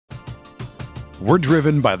We're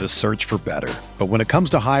driven by the search for better. But when it comes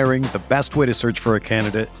to hiring, the best way to search for a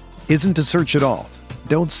candidate isn't to search at all.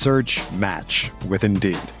 Don't search, match with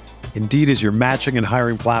Indeed. Indeed is your matching and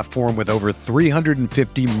hiring platform with over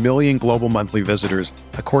 350 million global monthly visitors,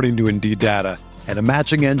 according to Indeed data, and a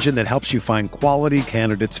matching engine that helps you find quality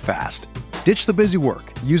candidates fast. Ditch the busy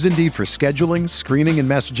work. Use Indeed for scheduling, screening, and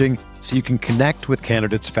messaging so you can connect with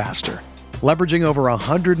candidates faster. Leveraging over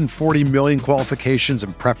 140 million qualifications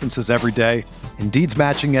and preferences every day, Indeed's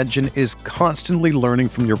matching engine is constantly learning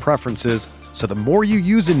from your preferences, so the more you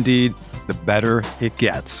use Indeed, the better it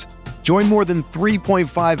gets. Join more than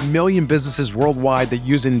 3.5 million businesses worldwide that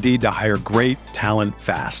use Indeed to hire great talent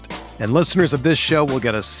fast. And listeners of this show will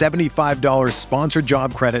get a $75 sponsored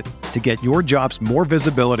job credit to get your jobs more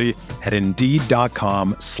visibility at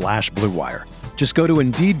Indeed.com/Blue Wire. Just go to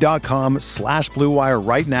Indeed.com/Blue Wire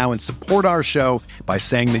right now and support our show by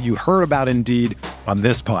saying that you heard about Indeed on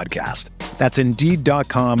this podcast. That's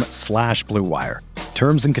Indeed.com/Blue Wire.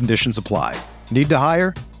 Terms and conditions apply. Need to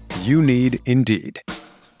hire? You need Indeed.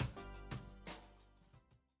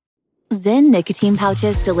 Zyn nicotine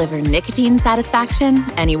pouches deliver nicotine satisfaction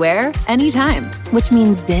anywhere, anytime, which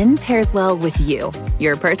means Zyn pairs well with you,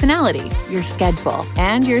 your personality, your schedule,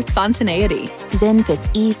 and your spontaneity. Zyn fits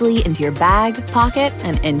easily into your bag, pocket,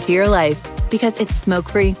 and into your life because it's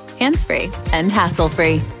smoke-free, hands-free, and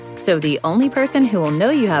hassle-free. So the only person who will know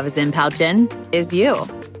you have a Zyn pouch in is you.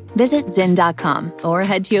 Visit Zyn.com or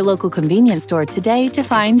head to your local convenience store today to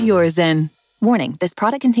find your Zyn. Warning, this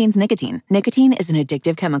product contains nicotine. Nicotine is an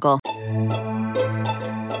addictive chemical.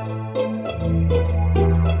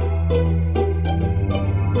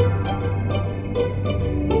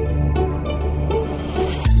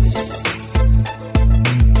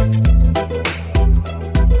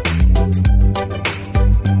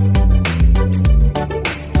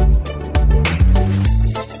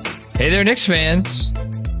 Hey there, Knicks fans.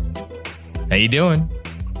 How you doing?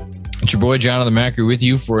 It's your boy, Jonathan Macri, with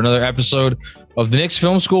you for another episode of the Knicks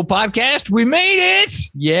Film School podcast. We made it.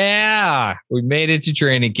 Yeah, we made it to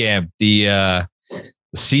training camp. The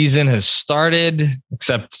season has started,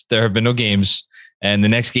 except there have been no games. And the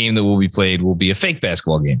next game that will be played will be a fake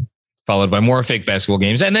basketball game, followed by more fake basketball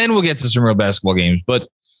games. And then we'll get to some real basketball games. But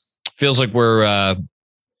feels like we're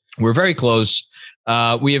very close.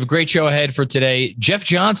 We have a great show ahead for today. Jeff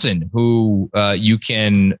Johnson, who you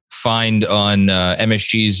can find on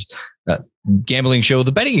MSG's gambling show,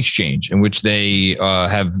 The Betting Exchange, in which they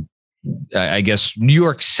have, I guess, New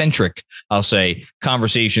York-centric, I'll say,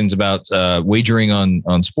 conversations about wagering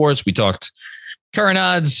on sports. We talked current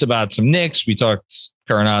odds about some Knicks. We talked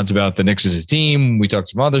current odds about the Knicks as a team. We talked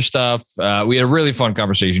some other stuff. We had a really fun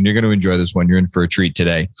conversation. You're going to enjoy this one. You're in for a treat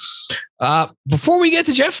today. Before we get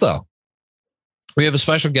to Jeff, though, we have a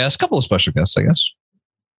special guest, couple of special guests, I guess.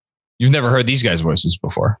 You've never heard these guys' voices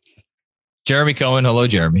before. Jeremy Cohen. Hello,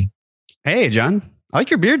 Jeremy. Hey, John. I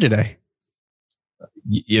like your beard today.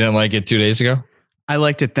 You didn't like it 2 days ago? I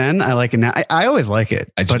liked it then. I like it now. I always like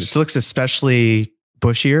it, but it looks especially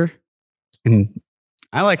bushier. And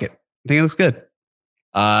I like it. I think it looks good.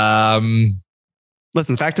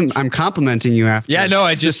 Listen, in fact, I'm complimenting you after. Yeah,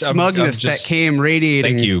 no, the smugness that came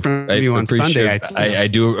radiating from you on Sunday. I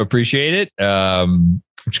do appreciate it. I'm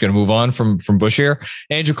just going to move on from Bush here.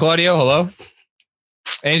 Andrew Claudio, hello.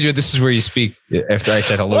 Andrew, this is where you speak after I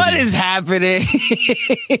said hello. What is happening?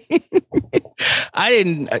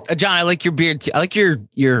 John, I like your beard too. I like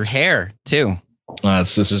your hair too.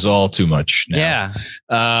 This is all too much now. Yeah.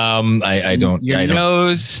 I don't. Your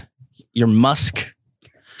nose, your musk.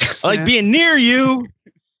 I like being near you.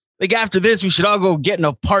 Like after this, we should all go get an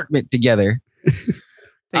apartment together.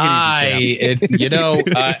 Maybe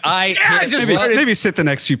sit the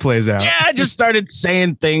next few plays out. Yeah, I just started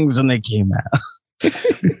saying things and they came out.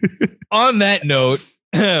 On that note,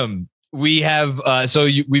 we have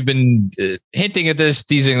we've been hinting at this,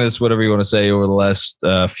 teasing this, whatever you want to say, over the last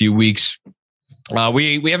few weeks.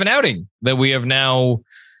 We have an outing that we have now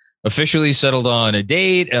officially settled on a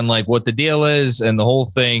date and like what the deal is and the whole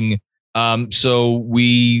thing. So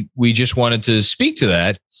we just wanted to speak to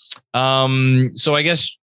that. So I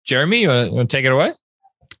guess, Jeremy, you want to take it away?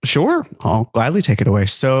 Sure. I'll gladly take it away.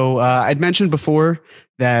 So I'd mentioned before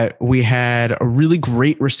that we had a really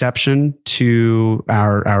great reception to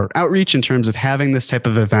our outreach in terms of having this type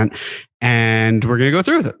of event, and we're going to go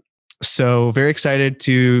through with it. So very excited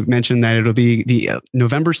to mention that it'll be the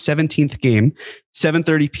November 17th game,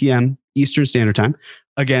 7:30 p.m. Eastern Standard Time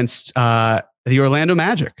against the Orlando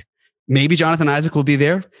Magic. Maybe Jonathan Isaac will be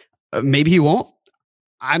there. Maybe he won't.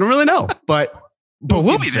 I don't really know, but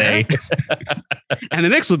we'll be there. And the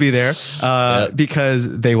Knicks will be there because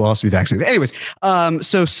they will also be vaccinated. Anyways,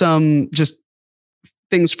 so some just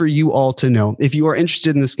things for you all to know. If you are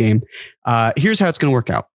interested in this game, here's how it's going to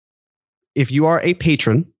work out. If you are a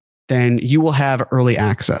patron, then you will have early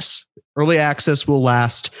access. Early access will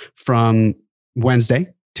last from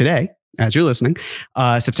Wednesday, today, as you're listening,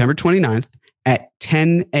 September 29th at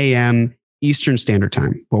 10 a.m. Eastern Standard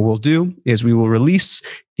Time. What we'll do is we will release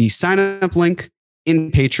the sign-up link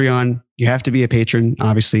in Patreon. You have to be a patron,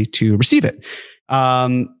 obviously, to receive it.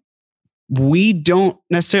 We don't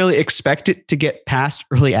necessarily expect it to get past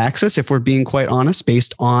early access, if we're being quite honest,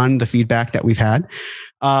 based on the feedback that we've had.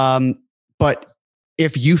 But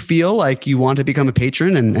if you feel like you want to become a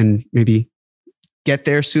patron and maybe get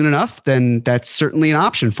there soon enough, then that's certainly an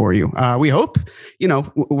option for you. We hope,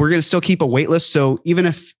 we're going to still keep a wait list. So even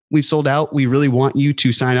if we've sold out, we really want you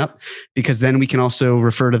to sign up, because then we can also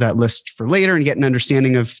refer to that list for later and get an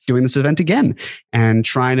understanding of doing this event again and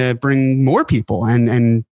trying to bring more people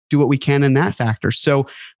and do what we can in that factor. So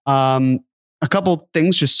a couple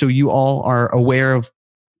things just so you all are aware of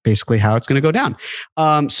basically how it's going to go down.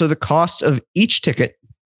 So the cost of each ticket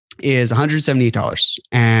is $178,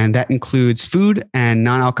 and that includes food and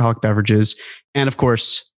non-alcoholic beverages, and of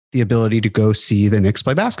course the ability to go see the Knicks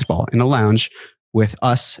play basketball in a lounge with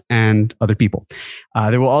us and other people.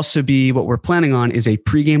 There will also be, what we're planning on is a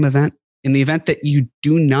pregame event. In the event that you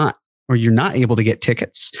do not, or you're not able to get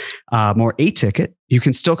tickets or a ticket, you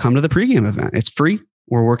can still come to the pregame event. It's free.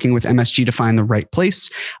 We're working with MSG to find the right place.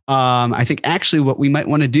 I think actually what we might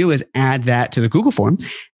want to do is add that to the Google form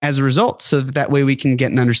as a result, so that way we can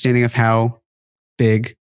get an understanding of how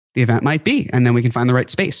big the event might be, and then we can find the right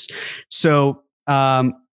space. So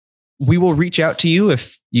we will reach out to you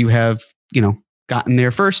if you have, gotten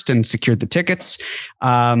there first and secured the tickets.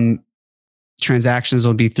 Transactions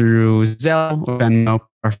will be through Zelle or Venmo,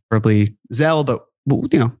 preferably Zelle, but we'll,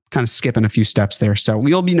 kind of skipping a few steps there. So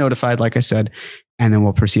we'll be notified, like I said, and then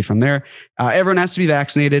we'll proceed from there. Everyone has to be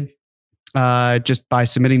vaccinated. Just by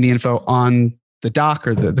submitting the info on the doc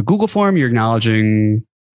or the Google form, you're acknowledging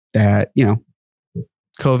that,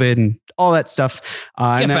 COVID and all that stuff.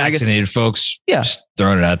 Get vaccinated, folks. Yeah. Just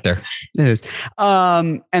throwing it out there. It is.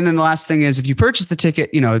 And then the last thing is, if you purchase the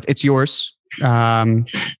ticket, it's yours.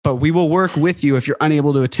 But we will work with you if you're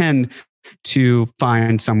unable to attend to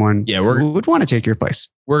find someone who would want to take your place.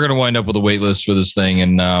 We're going to wind up with a wait list for this thing.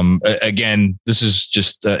 And again, this is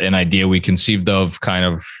just an idea we conceived of kind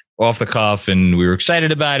of off the cuff, and we were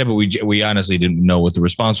excited about it, but we honestly didn't know what the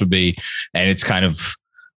response would be. And it's kind of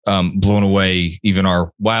blown away even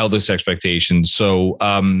our wildest expectations. So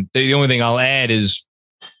the only thing I'll add is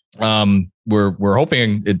we're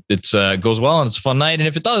hoping it goes well and it's a fun night. And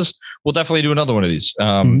if it does, we'll definitely do another one of these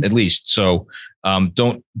at least. So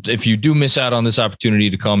if you do miss out on this opportunity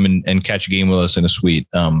to come and catch a game with us in a suite,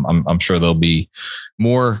 I'm sure there'll be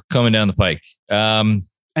more coming down the pike. And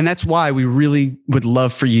that's why we really would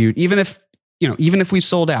love for you, even if we've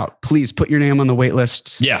sold out, please put your name on the wait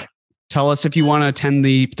list. Yeah. Tell us if you want to attend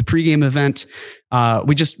the pregame event.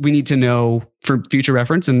 We need to know for future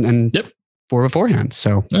reference and for beforehand.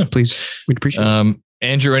 So please, we'd appreciate it.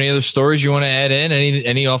 Andrew, any other stories you want to add in?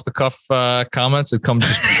 Any off the cuff comments that come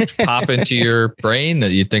just pop into your brain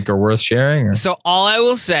that you think are worth sharing? Or? So all I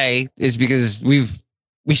will say is, because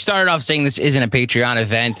we started off saying this isn't a Patreon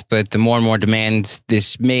event, but the more and more demands,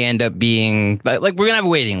 this may end up being like we're gonna have a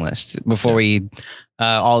waiting list before we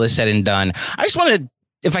all is said and done. I just wanted,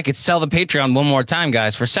 if I could sell the Patreon one more time,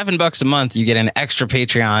 guys, for $7 a month, you get an extra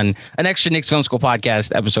Knicks Film School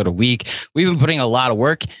podcast episode a week. We've been putting a lot of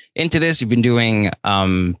work into this. We've been doing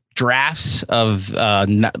drafts of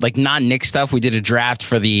non-Knicks stuff. We did a draft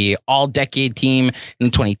for the all-decade team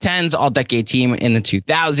in the 2010s, all-decade team in the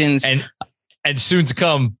 2000s. And soon to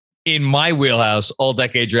come, in my wheelhouse,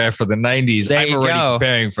 all-decade draft for the 90s. I'm already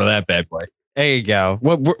preparing for that bad boy. There you go.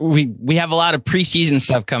 Well, we have a lot of preseason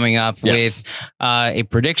stuff coming up with a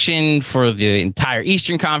prediction for the entire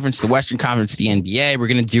Eastern Conference, the Western Conference, the NBA. We're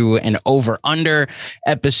going to do an over-under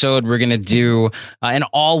episode. We're going to do an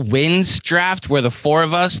all-wins draft where the four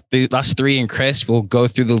of us, us three and Chris, will go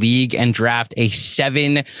through the league and draft a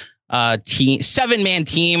seven-man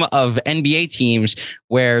team of NBA teams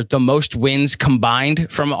where the most wins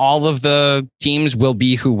combined from all of the teams will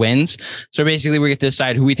be who wins. So basically we get to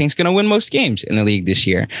decide who we think is going to win most games in the league this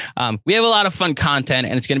year. We have a lot of fun content,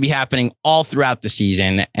 and it's going to be happening all throughout the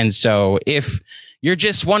season. And so if you're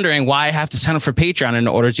just wondering why I have to sign up for Patreon in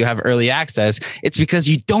order to have early access, it's because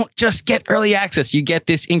you don't just get early access. You get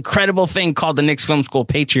this incredible thing called the Knicks Film School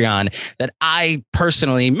Patreon that I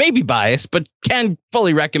personally may be biased, but can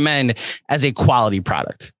fully recommend as a quality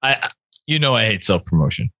product. I hate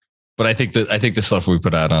self-promotion, but I think the stuff we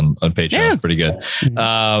put out on Patreon is pretty good.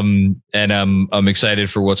 And I'm excited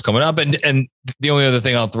for what's coming up. And the only other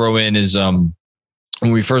thing I'll throw in is when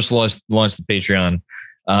we first launched the Patreon,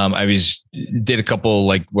 I did a couple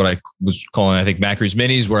like what I was calling, I think, Macri's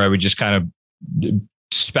Minis, where I would just kind of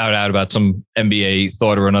spout out about some NBA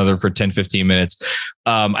thought or another for 10, 15 minutes.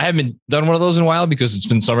 I haven't done one of those in a while because it's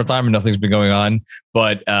been summertime and nothing's been going on,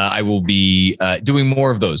 but I will be doing more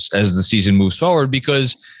of those as the season moves forward,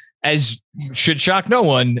 because as should shock no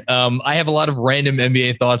one, I have a lot of random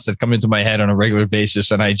NBA thoughts that come into my head on a regular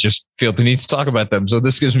basis, and I just feel the need to talk about them. So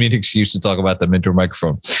this gives me an excuse to talk about them into a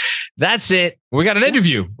microphone. That's it. We got an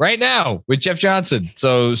interview right now with Jeff Johnson.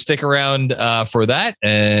 So stick around for that,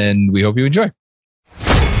 and we hope you enjoy.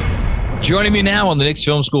 Joining me now on the Knicks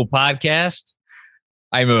Film School podcast,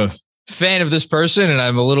 I'm a fan of this person, and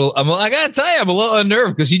I gotta tell you, I'm a little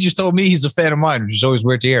unnerved because he just told me he's a fan of mine, which is always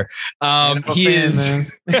weird to hear. He is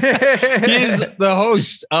the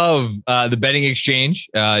host of the Betting Exchange,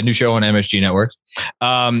 new show on MSG Networks.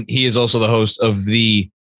 He is also the host of the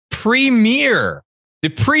premier,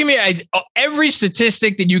 every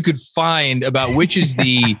statistic that you could find about which is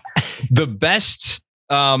the best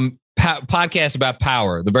podcast about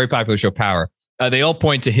power, the very popular show Power. They all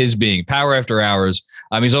point to his being Power After Hours.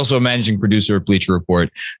 He's also a managing producer at Bleacher Report.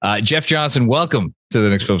 Jeff Johnson, welcome to the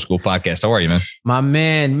Knicks Film School podcast. How are you, man? My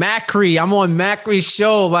man, Macri. I'm on Macri's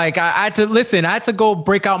show. Like I had to go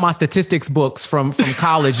break out my statistics books from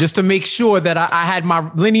college just to make sure that I had my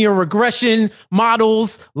linear regression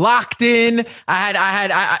models locked in. I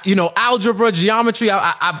had algebra, geometry,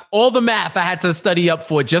 I all the math I had to study up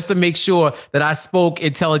for just to make sure that I spoke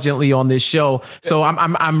intelligently on this show. So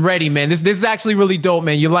I'm ready, man. This is actually really dope,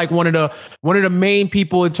 man. You're like one of the main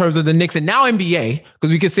people in terms of the Knicks and now NBA, because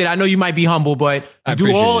we could say, I know you might be humble, but you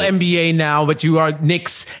do all NBA now, but you are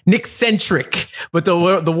Knicks centric. But the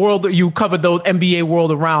world that you cover, the NBA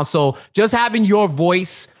world around. So just having your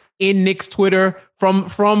voice in Knicks Twitter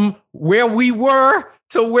from where we were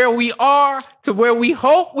to where we are to where we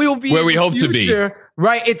hope we'll be, where we hope to be.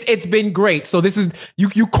 Right, it's been great. So this is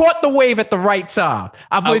you caught the wave at the right time.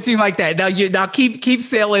 I'll put it to you like that. Now keep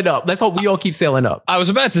sailing up. Let's hope we all keep sailing up. I was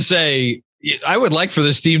about to say, I would like for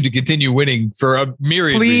this team to continue winning for a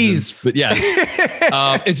myriad of reasons. But yes,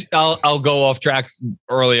 I'll go off track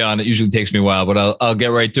early on. It usually takes me a while, but I'll get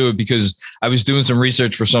right to it because I was doing some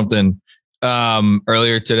research for something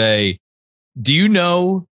earlier today. Do you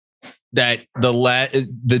know that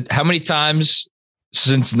how many times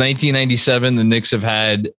since 1997 the Knicks have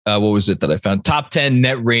had what was it that I found? Top 10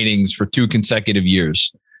 net ratings for 2 consecutive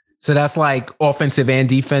years. So that's like offensive and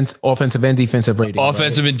defensive rating.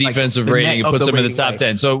 Offensive and defensive rating. It puts them in the top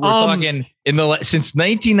 10. So we're talking since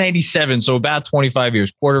 1997. So about 25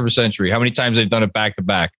 years, quarter of a century. How many times they've done it back to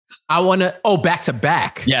back? Back to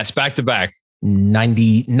back. Yes, back to back.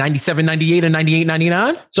 90, 97, 98, and 98,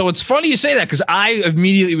 99. So it's funny you say that because I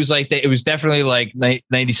immediately was like, it was definitely like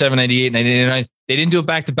 97, 98, 99. They didn't do it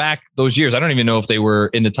back to back those years. I don't even know if they were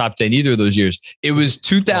in the top 10 either of those years. It was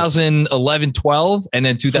 2011, 12, and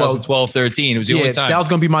then 2012, 13. It was the only time. That was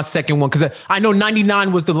going to be my second one because I know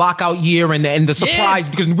 99 was the lockout year and the surprise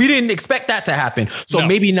because we didn't expect that to happen. So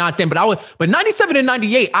maybe not then, but 97 and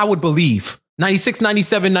 98, I would believe. 96,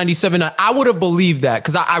 97, 97, I would have believed that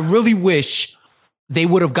because I really wish they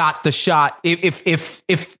would have got the shot.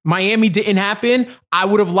 If Miami didn't happen, I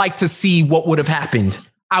would have liked to see what would have happened.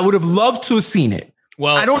 I would have loved to have seen it.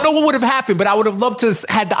 Well, I don't know what would have happened, but I would have loved to have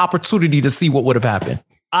had the opportunity to see what would have happened.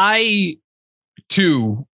 I,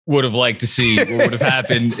 too, would have liked to see what would have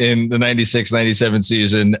happened in the 96, 97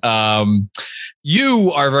 season.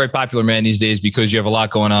 You are a very popular man these days because you have a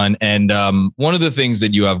lot going on. And one of the things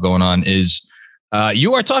that you have going on is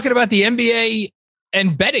you are talking about the NBA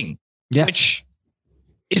and betting, which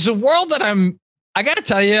is a world that I got to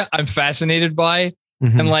tell you, I'm fascinated by.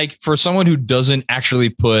 Mm-hmm. And like for someone who doesn't actually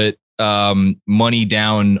put money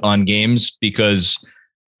down on games because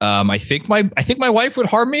I think my wife would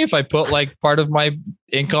harm me if I put like part of my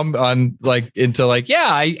income on like into like,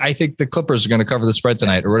 I think the Clippers are going to cover the spread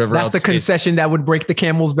tonight or whatever. That's the concession that would break the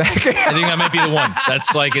camel's back. I think that might be the one.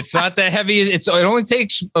 That's like, it's not that heavy. It only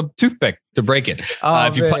takes a toothpick to break it.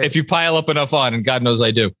 If you pile up enough on, and God knows I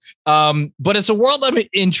do. But it's a world I'm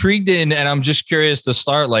intrigued in. And I'm just curious to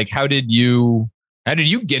start, like, how did you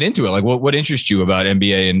get into it? Like what interests you about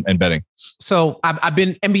NBA and betting? So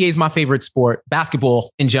NBA is my favorite sport.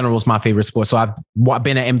 Basketball in general is my favorite sport. So I've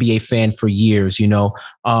been an NBA fan for years, you know.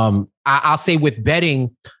 I'll say with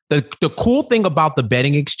betting, the cool thing about the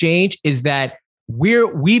betting exchange is that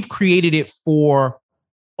we've created it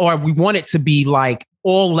we want it to be like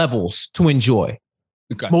all levels to enjoy.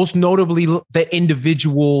 Okay. Most notably, the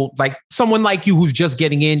individual, like someone like you who's just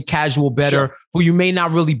getting in, casual bettor, Sure. who you may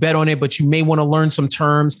not really bet on it, but you may want to learn some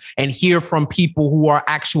terms and hear from people who are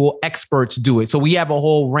actual experts do it. So we have a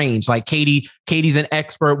whole range. Like Katie's an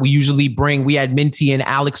expert. We had Minty and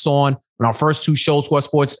Alex on our first 2 shows who are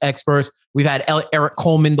sports experts. We've had Eric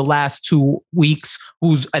Coleman the last 2 weeks,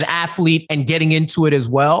 who's an athlete and getting into it as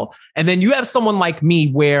well. And then you have someone like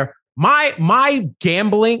me where my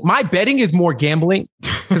betting is more gambling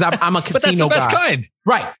because I'm a casino but that's the best guy. kind.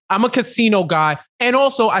 Right. I'm a casino guy. And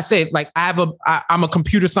also I say like I'm a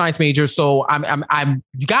computer science major. So I'm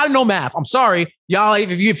you got to know math. I'm sorry, y'all.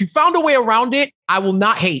 If you found a way around it, I will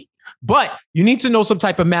not hate. But you need to know some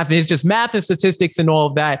type of math. It's just math and statistics and all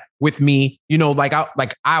of that with me. You know,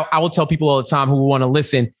 I will tell people all the time who want to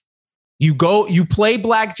listen. You play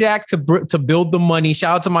blackjack to build the money.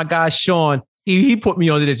 Shout out to my guy, Sean. He put me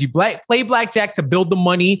onto this. You play blackjack to build the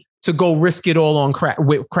money to go risk it all on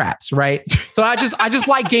craps, right? So I just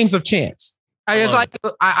like games of chance.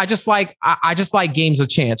 I just like games of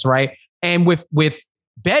chance, right? And with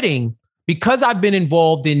betting, because I've been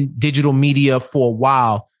involved in digital media for a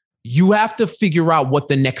while, you have to figure out what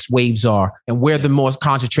the next waves are and where the most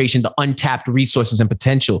concentration, the untapped resources and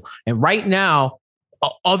potential. And right now,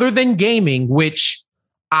 other than gaming, which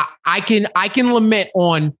I can lament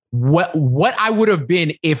on what I would have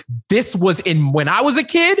been if this was when I was a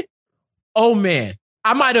kid. Oh man,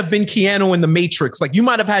 I might have been Keanu in the Matrix. Like you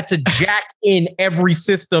might have had to jack in every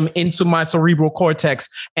system into my cerebral cortex,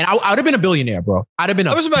 and I would have been a billionaire, bro. I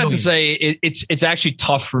was about to say it's actually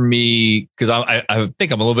tough for me because I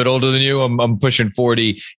think I'm a little bit older than you. I'm pushing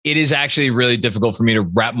 40. It is actually really difficult for me to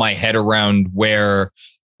wrap my head around where,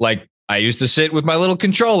 like, I used to sit with my little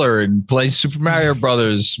controller and play Super Mario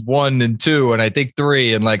Brothers 1 and 2, and I think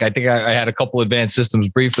 3. And like, I think I had a couple advanced systems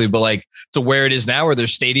briefly, but like to where it is now, where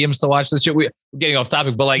there's stadiums to watch this shit. We're getting off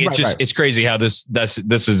topic, but like, it's crazy how this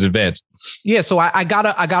is advanced. Yeah. So I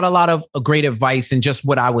got a lot of great advice and just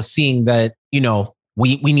what I was seeing that, you know,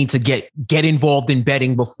 we need to get involved in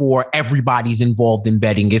betting before everybody's involved in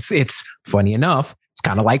betting. It's funny enough. It's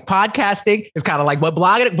kind of like podcasting. It's kind of like what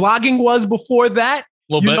blogging was before that.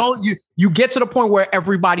 You get to the point where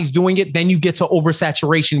everybody's doing it, then you get to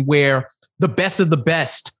oversaturation where the best of the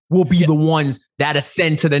best will be the ones that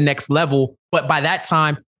ascend to the next level. But by that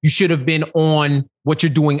time, you should have been on what you're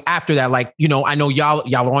doing after that. Like, you know, I know y'all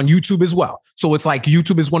are on YouTube as well. So it's like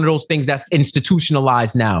YouTube is one of those things that's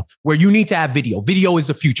institutionalized now where you need to have video. Video is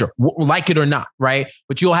the future, like it or not, right?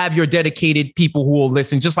 But you'll have your dedicated people who will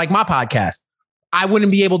listen, just like my podcast. I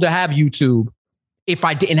wouldn't be able to have YouTube if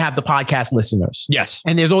I didn't have the podcast listeners. Yes.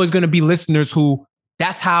 And there's always going to be listeners who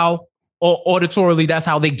that's how, or auditorily, that's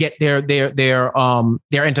how they get their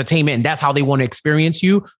entertainment. And that's how they want to experience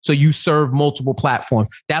you. So you serve multiple platforms.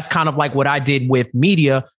 That's kind of like what I did with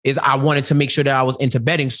media is I wanted to make sure that I was into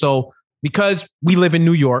betting. So because we live in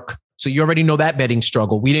New York, so you already know that betting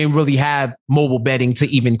struggle. We didn't really have mobile betting to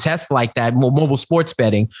even test like that, mobile sports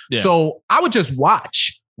betting. Yeah. So I would just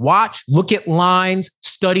watch, look at lines,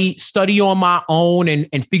 study on my own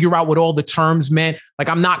and figure out what all the terms meant. Like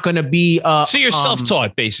I'm not going to be so you're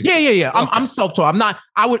self-taught basically. Yeah. Okay. I'm self-taught.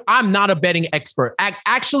 I'm not a betting expert.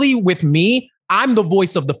 Actually with me, I'm the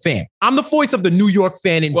voice of the fan. I'm the voice of the New York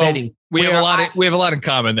fan in betting. We have a lot in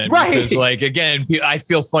common then. Right. Because like, again, I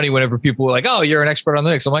feel funny whenever people are like, oh, you're an expert on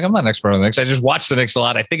the Knicks. I'm like, I'm not an expert on the Knicks. I just watch the Knicks a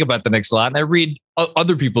lot. I think about the Knicks a lot and I read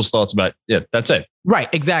other people's thoughts about it. Yeah, that's it. Right.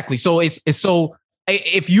 Exactly. So it's so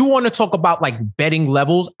if you want to talk about like betting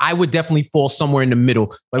levels, I would definitely fall somewhere in the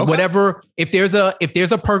middle. Like whatever, if there's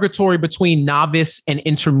a purgatory between novice and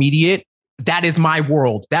intermediate, that is my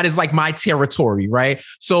world. That is like my territory, right?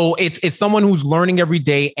 So it's someone who's learning every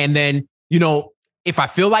day. And then, you know, if I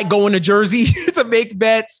feel like going to Jersey to make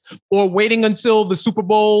bets or waiting until the Super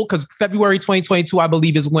Bowl, because February 2022, I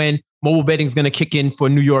believe, is when mobile betting is going to kick in for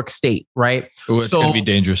New York State, right? Ooh, it's going to be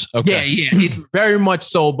dangerous. Okay. Yeah, it's very much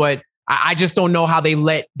so. But I just don't know how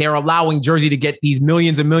they're allowing Jersey to get these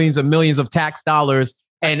millions and millions and millions of tax dollars.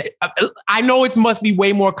 And I know it must be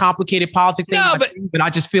way more complicated politics. But I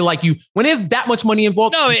just feel like when there's that much money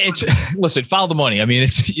involved. No, listen, follow the money. I mean,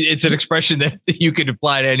 it's an expression that you could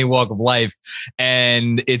apply to any walk of life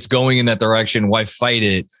and it's going in that direction. Why fight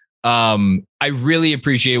it? I really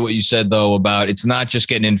appreciate what you said though, about it's not just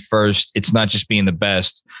getting in first. It's not just being the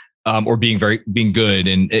best. Or being good.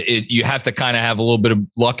 And you have to kind of have a little bit of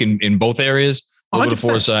luck in both areas, a little bit of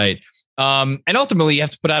foresight. And ultimately you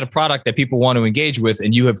have to put out a product that people want to engage with.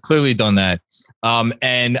 And you have clearly done that.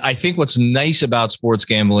 And I think what's nice about sports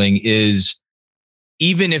gambling is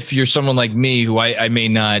even if you're someone like me, who I may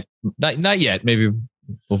not yet, maybe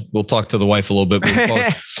we'll talk to the wife a little bit.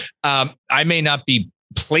 I may not be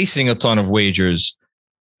placing a ton of wagers.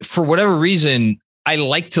 For whatever reason, I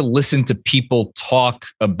like to listen to people talk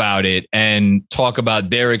about it and talk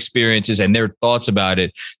about their experiences and their thoughts about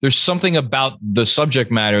it. There's something about the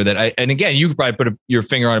subject matter that and again, you could probably put your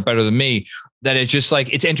finger on it better than me, that it's just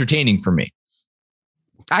like, it's entertaining for me.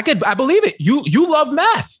 I believe it. You love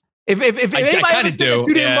math. If anybody ever said that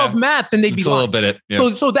you didn't love math, then they'd be lying. A little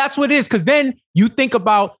bit. So that's what it is. Because then you think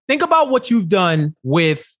about what you've done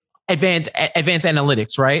with advanced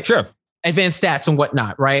analytics, right? Sure. Advanced stats and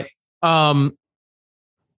whatnot, right?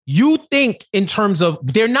 You think in terms of,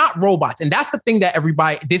 they're not robots. And that's the thing that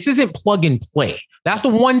this isn't plug and play. That's the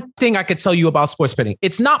one thing I could tell you about sports betting.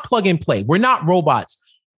 It's not plug and play. We're not robots.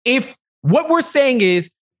 If what we're saying is,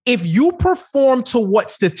 if you perform to what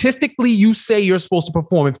statistically you say you're supposed to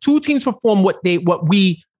perform, if two teams perform what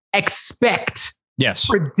we expect,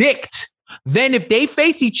 predict, then if they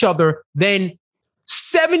face each other, then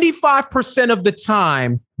 75% of the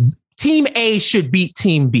time, team A should beat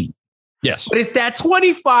team B. Yes. But it's that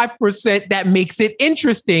 25% that makes it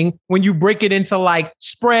interesting when you break it into like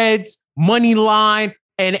spreads, money line,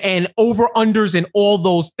 and over-unders and all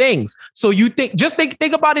those things. So you think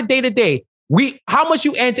about it day to day. How much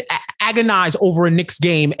you agonize over a Knicks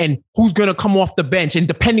game and who's going to come off the bench, and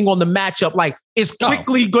depending on the matchup, like is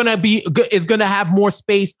Quickly going to have more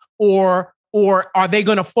space, or are they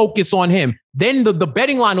going to focus on him? Then the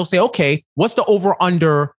betting line will say, okay, what's the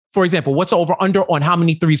over-under? For example, what's the over-under on how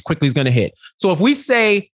many threes Quickly is going to hit? So if we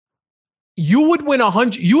say you would win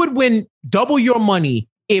 100, you would win double your money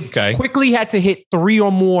if Quickly had to hit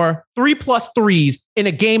 3+ threes in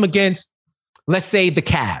a game against, let's say, the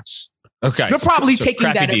Cavs. Okay. You're probably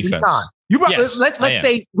taking that every time. You probably, let's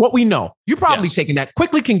say what we know. You're probably taking that.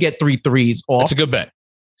 Quickly can get 3 threes off. That's a good bet.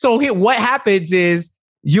 So here, what happens is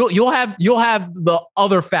you'll have the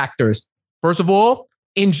other factors. First of all,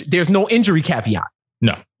 there's no injury caveat.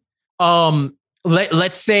 No.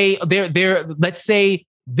 Let's say let's say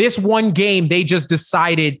this one game they just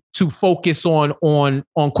decided to focus on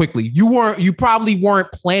Quickly. You probably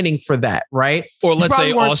weren't planning for that, right? Or let's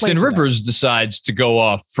say Austin Rivers decides to go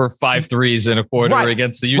off for 5 threes in a quarter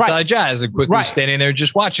against the Utah Jazz, and Quickly standing there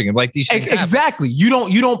just watching him. Like these things exactly. You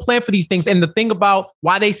don't plan for these things. And the thing about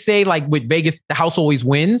why they say, like with Vegas, the house always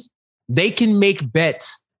wins. They can make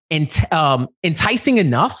bets enticing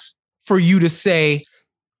enough for you to say,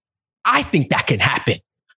 I think that can happen.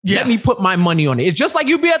 Yeah. Let me put my money on it. It's just like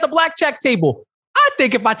you be at the blackjack table. I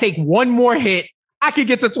think if I take one more hit, I could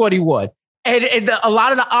get to 21. And a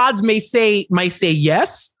lot of the odds might say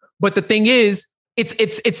yes, but the thing is,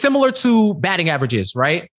 it's similar to batting averages,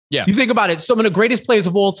 right? Yeah. You think about it. Some of the greatest players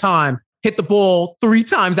of all time hit the ball 3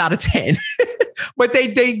 times out of 10, but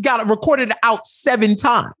they got recorded out 7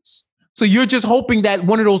 times. So you're just hoping that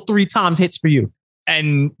one of those 3 times hits for you.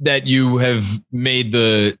 And that you have made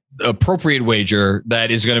the appropriate wager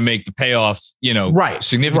that is going to make the payoff,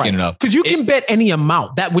 significant enough. Because you can bet any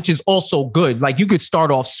amount, that which is also good. Like you could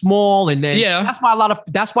start off small, and then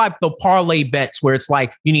that's why the parlay bets, where it's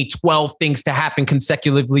like you need 12 things to happen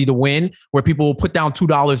consecutively to win, where people will put down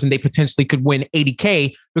 $2 and they potentially could win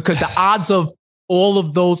 $80K, because the odds of all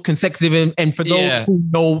of those consecutive, and for those who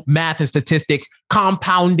know math and statistics,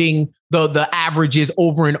 compounding the averages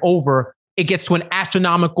over and over, it gets to an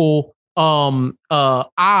astronomical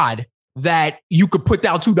odd that you could put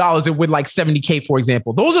down $2 and win like $70K, for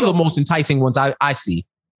example. Those are the most enticing ones I see.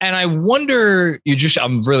 And I wonder,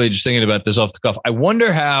 I'm really just thinking about this off the cuff. I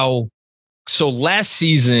wonder so last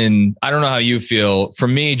season, I don't know how you feel. For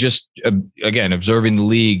me, just again, observing the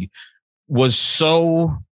league was so,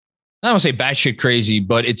 I don't want to say batshit crazy,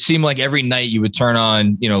 but it seemed like every night you would turn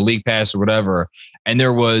on, League Pass or whatever, and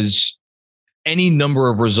there was any number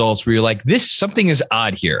of results where you're like, something is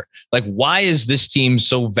odd here. Like, why is this team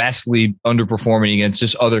so vastly underperforming against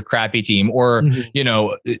this other crappy team? Or,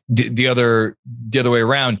 the other way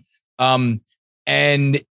around.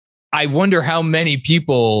 And I wonder how many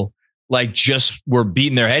people like just were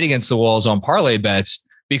beating their head against the walls on parlay bets,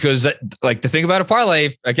 because the thing about a parlay,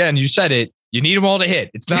 again, you said it, you need them all to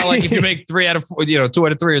hit. It's not like if you make 3 out of 4, 2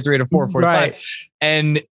 out of 3 or 3 out of 4, 45. Right.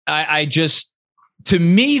 And I just, to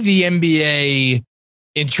me, the NBA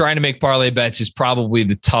in trying to make parlay bets is probably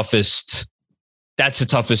the toughest. That's the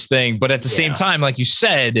toughest thing. But at the same time, like you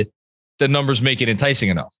said, the numbers make it enticing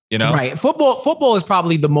enough, Right. Football is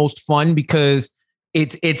probably the most fun, because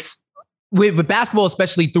it's with basketball,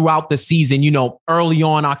 especially throughout the season, early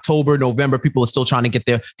on October, November, people are still trying to get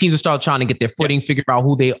teams are still trying to get their footing, figure out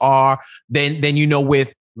who they are. Then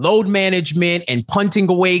with load management and punting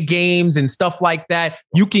away games and stuff like that,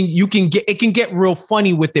 it can get real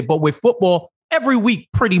funny with it. But with football, every week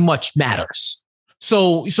pretty much matters.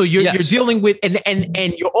 So you're dealing with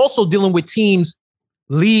and you're also dealing with teams,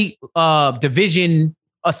 league division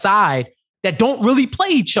aside, that don't really play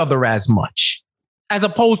each other as much, as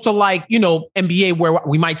opposed to like, NBA, where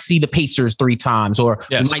we might see the Pacers 3 times, or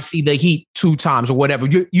we might see the Heat 2 times, or whatever.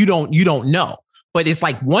 You don't know, but it's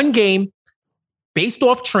like one game based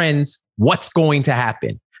off trends. What's going to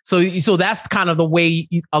happen? So that's kind of the way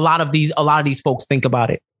a lot of these folks think about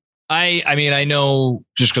it. I mean, I know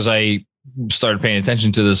just because I started paying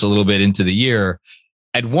attention to this a little bit into the year.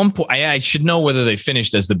 At one point, I should know whether they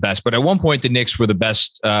finished as the best, but at one point the Knicks were the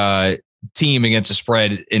best team against the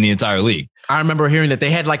spread in the entire league. I remember hearing that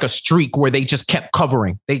they had like a streak where they just kept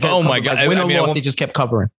covering. They my God. Like win or loss, they just kept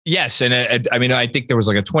covering. Yes. And I think there was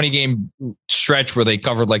like a 20 game stretch where they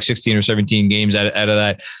covered like 16 or 17 games out of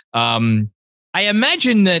that. I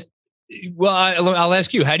imagine that, well, I'll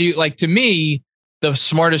ask you, how do you, like, to me, the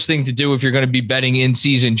smartest thing to do if you're going to be betting in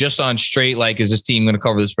season just on straight, like, is this team going to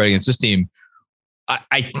cover the spread against this team?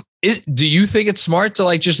 Do you think it's smart to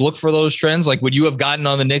like just look for those trends? Like, would you have gotten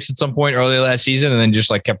on the Knicks at some point early last season and then just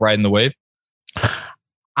like kept riding the wave?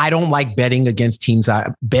 I don't like betting against teams.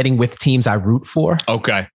 Betting with teams I root for.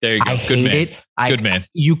 Okay, there you go. I hate it. Good man.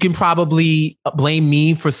 You can probably blame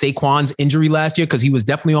me for Saquon's injury last year because he was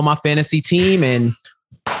definitely on my fantasy team. And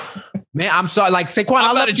man, I'm sorry. Like Saquon,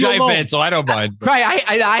 I'm not a Giant fan, so I don't mind. Right.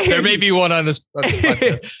 I there may be one on this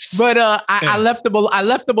podcast. But I left him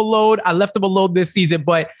alone. I left him alone this season.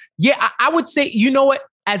 But yeah, I would say, you know what?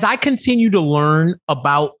 As I continue to learn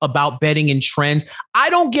about betting and trends, I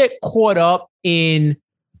don't get caught up in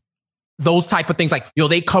those type of things like,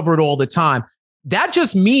 they cover it all the time. That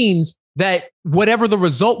just means that whatever the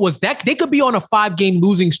result was, that they could be on a 5-game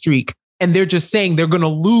losing streak and they're just saying they're going to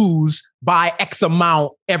lose by X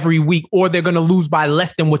amount every week, or they're going to lose by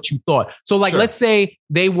less than what you thought. So like, let's say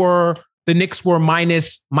the Knicks were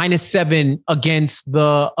minus 7 against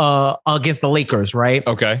the Lakers, right?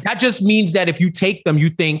 Okay. That just means that if you take them,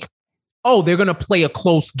 you think, oh, they're going to play a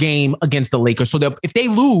close game against the Lakers. So if they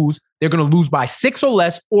lose, they're going to lose by 6 or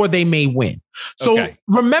less, or they may win. So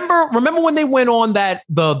remember when they went on that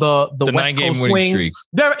the West Coast swing? Streak.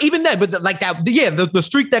 There even then, but like that, the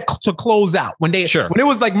streak that to close out when it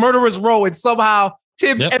was like murderous row, and somehow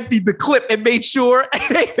Tibbs emptied the clip and made sure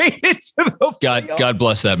they made it to the playoffs. God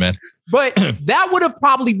bless that man. But that would have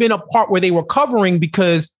probably been a part where they were covering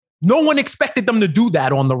because no one expected them to do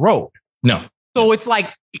that on the road. No. So it's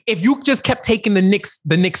like, if you just kept taking the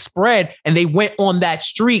Knicks spread and they went on that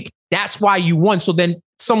streak, that's why you won. So then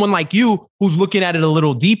someone like you who's looking at it a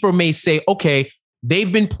little deeper may say, okay, they've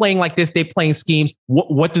been playing like this. They're playing schemes.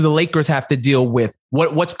 What do the Lakers have to deal with?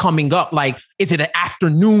 What's coming up? Like, is it an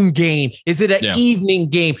afternoon game? Is it an evening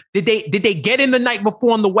game? Did they get in the night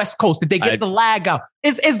before on the West Coast? Did they get the lag out?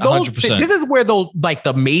 Is those 100%. This is where those, like,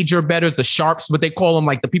 the major bettors, the sharps, what they call them,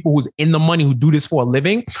 like the people who's in the money who do this for a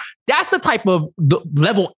living. That's the type of the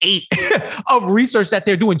level 8 of research that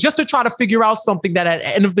they're doing just to try to figure out something that at the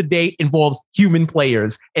end of the day involves human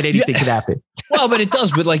players and anything could happen. Well, but it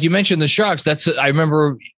does. But like you mentioned, the Sharks. I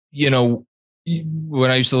remember,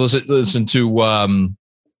 when I used to listen to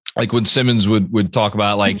like when Simmons would talk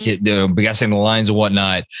about like guessing the lines and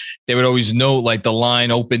whatnot, they would always note like the line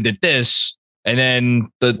opened at this, and then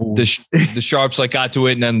the sharps like got to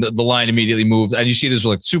it, and then the line immediately moved. And you see this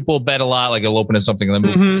with like Super Bowl bet a lot, like it'll open at something and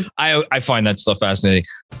then move. I find that stuff fascinating.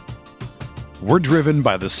 We're driven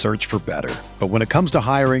by the search for better, but when it comes to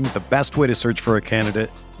hiring, the best way to search for a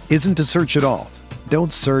candidate isn't to search at all.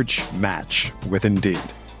 Don't search, match with Indeed.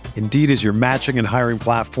 Indeed is your matching and hiring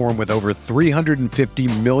platform with over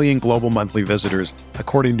 350 million global monthly visitors,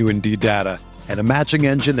 according to Indeed data, and a matching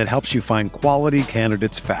engine that helps you find quality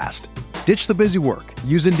candidates fast. Ditch the busy work.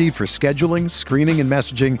 Use Indeed for scheduling, screening, and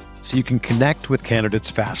messaging so you can connect with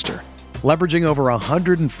candidates faster. Leveraging over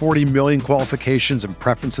 140 million qualifications and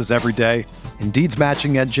preferences every day, Indeed's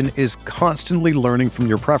matching engine is constantly learning from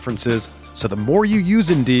your preferences, so the more you use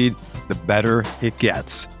Indeed, the better it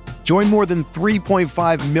gets. Join more than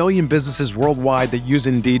 3.5 million businesses worldwide that use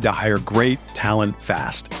Indeed to hire great talent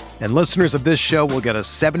fast. And listeners of this show will get a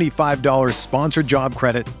 $75 sponsored job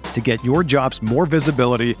credit to get your jobs more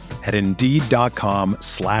visibility at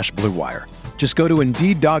Indeed.com/Blue Wire. Just go to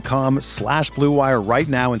Indeed.com/Blue Wire right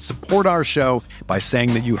now and support our show by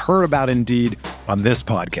saying that you heard about Indeed on this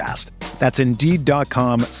podcast. That's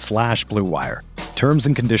Indeed.com/Blue Wire. Terms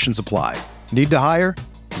and conditions apply. Need to hire?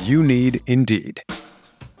 You need Indeed.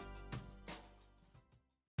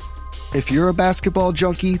 If you're a basketball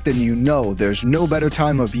junkie, then you know there's no better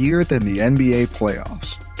time of year than the NBA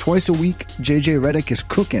playoffs. Twice a week, JJ Redick is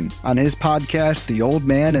cooking on his podcast, The Old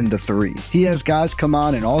Man and the Three. He has guys come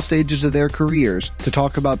on in all stages of their careers to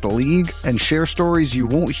talk about the league and share stories you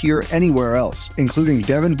won't hear anywhere else, including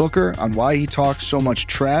Devin Booker on why he talks so much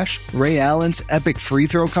trash, Ray Allen's epic free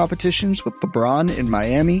throw competitions with LeBron in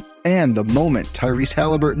Miami, and the moment Tyrese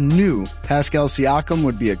Halliburton knew Pascal Siakam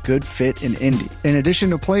would be a good fit in Indy. In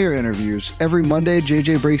addition to player interviews, every Monday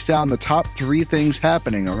JJ breaks down the top 3 things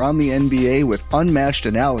happening around the NBA with unmatched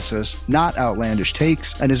analysis, not outlandish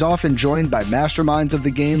takes, and is often joined by masterminds of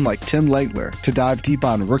the game like Tim Legler to dive deep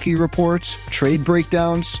on rookie reports, trade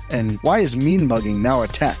breakdowns, and why is mean mugging now a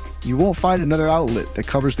tech? You won't find another outlet that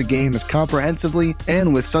covers the game as comprehensively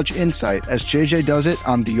and with such insight as JJ does it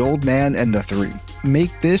on The Old Man and the Three.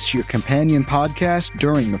 Make this your companion podcast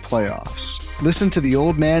during the playoffs. Listen to The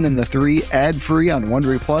Old Man and the Three ad-free on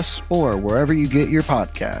Wondery Plus or wherever you get your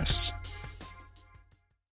podcasts.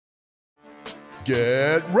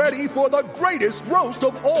 Get ready for the greatest roast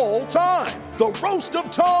of all time, the Roast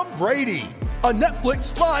of Tom Brady, a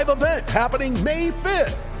Netflix live event happening May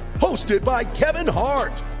 5th. Hosted by Kevin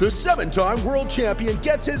Hart, the 7-time world champion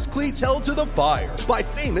gets his cleats held to the fire by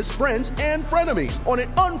famous friends and frenemies on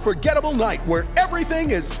an unforgettable night where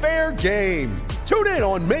everything is fair game. Tune in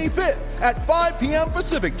on May 5th at 5 p.m.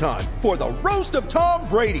 Pacific time for the Roast of Tom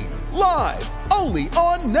Brady, live only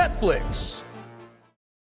on Netflix.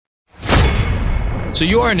 So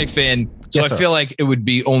you are a Knicks fan, so Yes, I feel like it would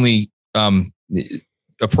be only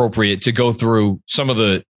appropriate to go through some of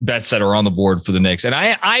the bets that are on the board for the Knicks. And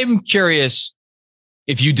I'm curious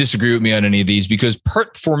if you disagree with me on any of these, because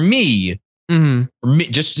for me,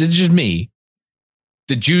 just me,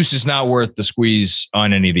 the juice is not worth the squeeze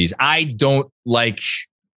on any of these. I don't like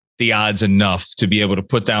the odds enough to be able to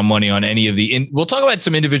put down money on any of the. We'll talk about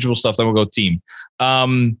some individual stuff, then we'll go team.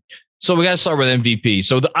 So we got to start with MVP.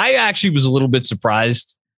 So I actually was a little bit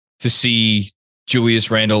surprised to see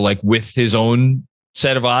Julius Randle like with his own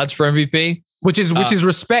set of odds for MVP, which is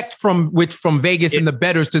respect from Vegas and the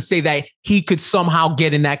bettors to say that he could somehow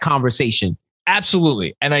get in that conversation.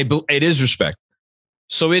 Absolutely, and it is respect.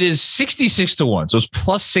 So it is 66-1. So it's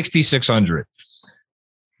plus 6,600.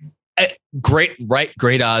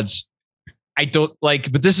 Great odds. I don't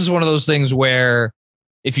like, but this is one of those things where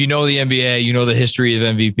if you know the NBA, you know the history of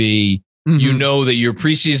MVP. You know that your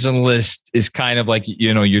preseason list is kind of like,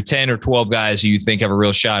 your 10 or 12 guys who you think have a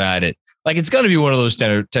real shot at it. Like it's going to be one of those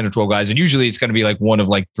 10 or 12 guys. And usually it's going to be like one of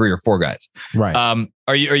like 3 or 4 guys. Right.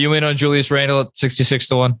 Are you in on Julius Randle at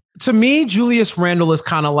 66-1? To me, Julius Randle is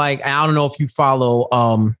kind of like, I don't know if you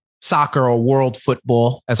follow soccer or world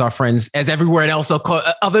football as our friends, as everywhere else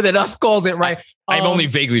other than us calls it, right? I'm only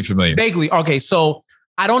vaguely familiar. Vaguely. Okay. So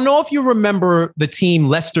I don't know if you remember the team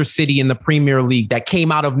Leicester City in the Premier League that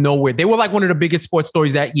came out of nowhere. They were like one of the biggest sports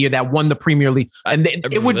stories that year that won the Premier League. And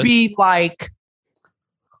it would be like,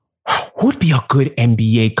 who would be a good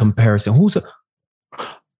NBA comparison?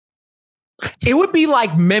 It would be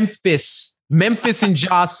like Memphis in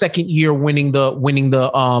Ja's second year winning the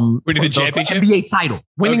championship, NBA title,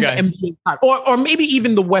 winning the NBA title, or maybe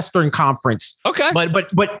even the Western Conference. Okay,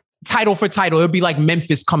 but title for title, it would be like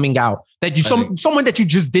Memphis coming out that someone that you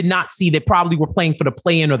just did not see that probably were playing for the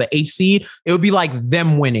play-in or the 8th seed. It would be like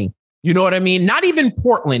them winning. You know what I mean? Not even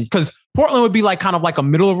Portland, because Portland would be like kind of like a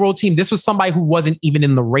middle of the road team. This was somebody who wasn't even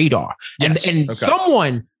in the radar. Yes. And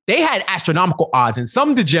someone, they had astronomical odds and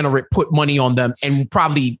some degenerate put money on them and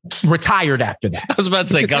probably retired after that. I was about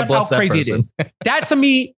to say, God bless that person. It is. That to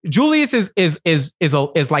me, Julius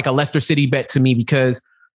is like a Leicester City bet to me, because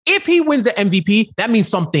if he wins the MVP, that means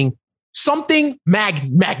something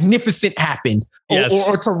magnificent happened,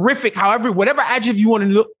 or terrific. However, whatever adjective you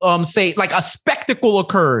want to say, like a spectacle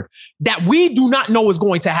occurred that we do not know is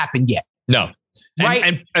going to happen yet. No.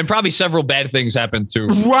 Right. And probably several bad things happened too.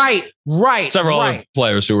 Right. Several other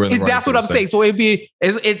players who were in the That's what I'm saying. So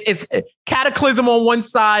it's cataclysm on one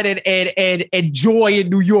side and joy in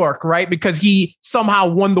New York, right? Because he somehow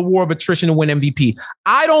won the war of attrition to win MVP.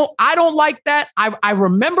 I don't like that. I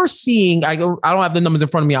remember seeing, I don't have the numbers in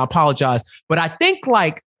front of me, I apologize, but I think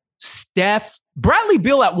like Bradley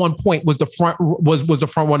Beal at one point was the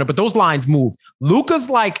front runner, but those lines moved. Luka's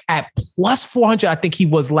like at plus 400. I think he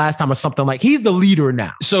was last time or something. Like he's the leader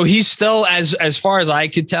now. So he's still, as far as I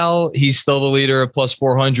could tell, he's still the leader of plus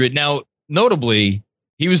 400. Now, notably,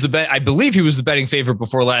 I believe he was the betting favorite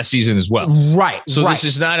before last season as well. Right. So this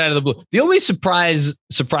is not out of the blue. The only surprises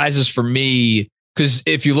for me, because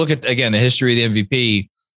if you look at, again, the history of the MVP,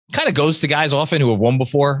 kind of goes to guys often who have won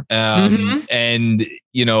before, and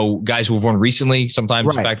guys who have won recently,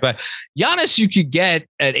 sometimes back to back. Giannis, you could get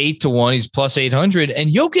at 8-1. He's plus 800, and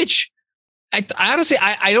Jokic, I honestly,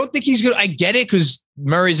 I don't think he's good. I get it because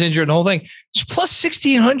Murray's injured and the whole thing. It's plus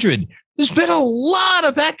 1,600. There's been a lot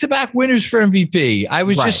of back-to-back winners for MVP. I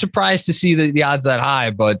was just surprised to see the odds that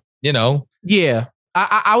high, but you know. Yeah.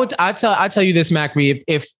 I tell you this, Macri,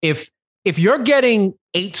 if you're getting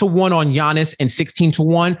 8-1 on Giannis and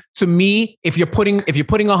 16-1, to me, if you're putting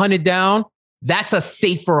 100 down, that's a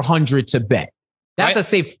safer 100 to bet. That's a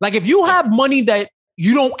safe. Like if you have money that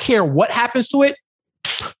you don't care what happens to it,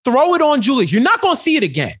 throw it on Julius. You're not going to see it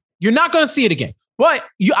again. But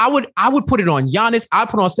I would put it on Giannis. I'd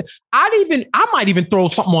put on. I might even throw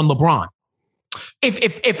something on LeBron.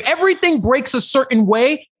 If everything breaks a certain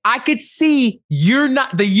way, I could see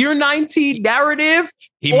the year 19 narrative.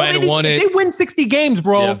 He might have won it. If they win 60 games,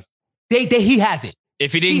 bro. Yeah. He has it.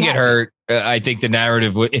 If he didn't get hurt, I think the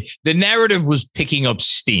narrative was picking up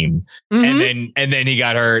steam, and then he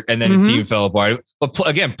got hurt, and then the team fell apart. But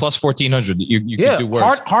again, plus 1,400, you can do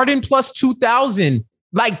worse. Harden plus 2,000,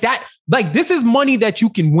 like that. Like this is money that you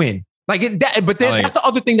can win. That's the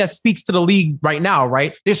other thing that speaks to the league right now,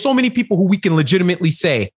 right? There's so many people who we can legitimately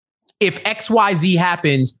say, if XYZ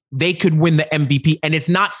happens, they could win the MVP, and it's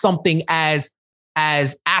not something as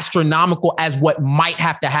astronomical as what might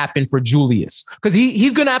have to happen for Julius, because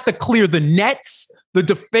he's going to have to clear the Nets, the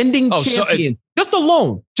defending champion,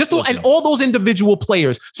 and all those individual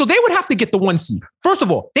players. So they would have to get the 1 seed. First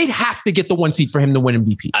of all, they'd have to get the 1 seed for him to win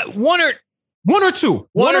MVP. One or two.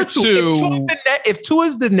 If two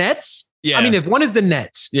is the Nets, I mean, if one is the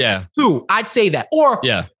Nets, two, I'd say that. Or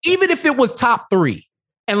even if it was top 3,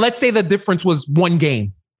 and let's say the difference was 1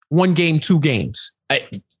 game, 2 games.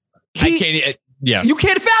 I can't. Yeah, you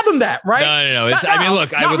can't fathom that, right? No. I mean,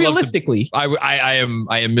 look, I would realistically. I am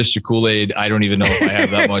Mr. Kool-Aid. I don't even know if I have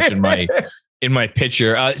that much in my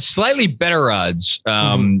picture. Slightly better odds.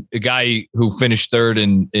 A guy who finished third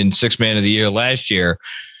in Sixth Man of the Year last year,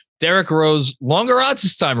 Derrick Rose. Longer odds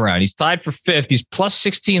this time around. He's tied for 5th. He's plus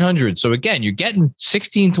 1,600. So again, you're getting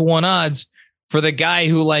 16-1 odds for the guy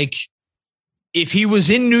who, like, if he was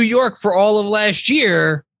in New York for all of last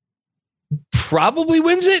year, probably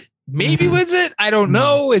wins it. Maybe wins it. I don't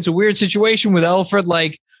know. It's a weird situation with Elfrid.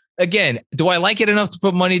 Like, again, do I like it enough to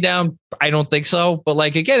put money down? I don't think so. But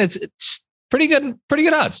like, again, it's pretty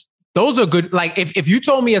good odds. Those are good. Like, if you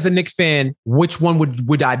told me as a Knicks fan, which one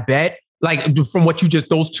would I bet? Like from what you just,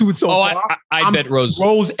 those two so far, I bet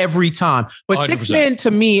Rose every time. But 100%. Six Man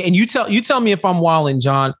to me, and you tell me if I'm wilding,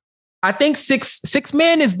 John. I think six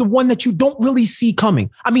man is the one that you don't really see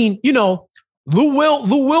coming. I mean, you know, Lou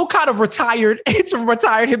Will kind of retired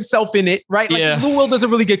himself in it, right? Like Lou Will doesn't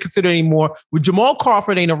really get considered anymore. With Jamal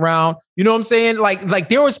Crawford ain't around, you know what I'm saying? Like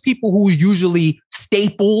there was people who usually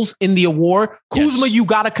staples in the award. Kuzma, you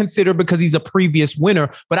got to consider because he's a previous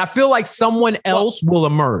winner, but I feel like someone else will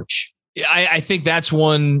emerge. I think that's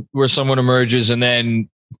one where someone emerges, and then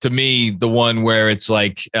to me, the one where it's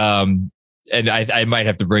like, and I might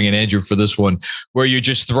have to bring in Andrew for this one, where you're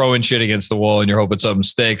just throwing shit against the wall and you're hoping something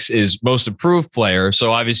sticks, is most improved player.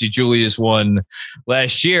 So obviously Julius won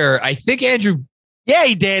last year. I think Andrew. Yeah,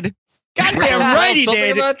 he did. Goddamn right he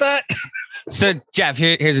did. About that. So Jeff,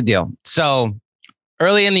 here's the deal. So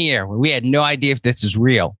early in the year, we had no idea if this is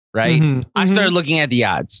real, right? I started looking at the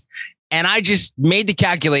odds, and I just made the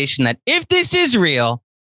calculation that if this is real,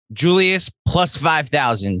 Julius plus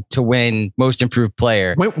 5,000 to win most improved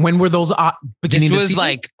player. When were those beginning? This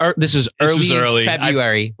was early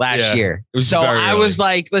February last year. So I was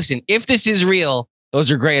like, listen, if this is real,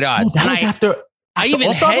 those are great odds. That was after I even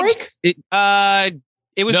All-Star hedged it.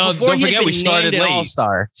 It was before he had been named an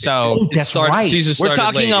All-Star. So that's right. We're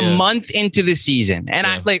talking a month into the season, and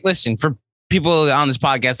I listen, for people on this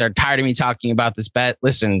podcast that are tired of me talking about this bet.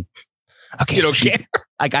 Listen. Okay, you don't care.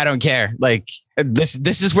 Like, I don't care. Like, this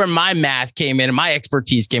is where my math came in and my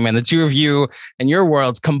expertise came in. The two of you and your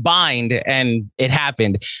worlds combined, and it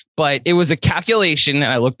happened. But it was a calculation, and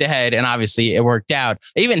I looked ahead, and obviously it worked out.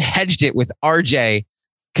 I even hedged it with RJ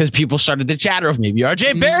because people started to chatter of maybe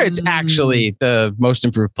RJ Barrett's actually the most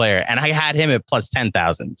improved player, and I had him at plus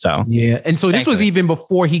 10,000. So yeah, and so this was even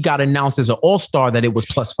before he got announced as an All-Star that it was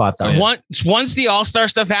plus 5,000. Once the All-Star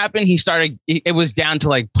stuff happened, it was down to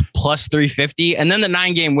like plus 350, and then the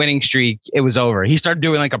 9-game winning streak, it was over. He started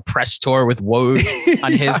doing like a press tour with Woj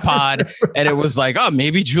on his pod, and it was like, oh,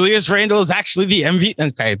 maybe Julius Randle is actually the MVP.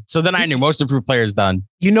 Okay, so then I knew most improved player is done.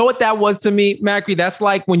 You know what that was to me, Macri? That's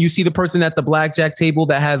like when you see the person at the blackjack table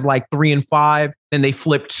that has like 3 and 5, then they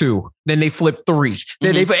flip 2, then they flip 3,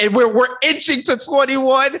 then and we're inching to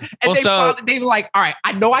 21, and they're like, all right,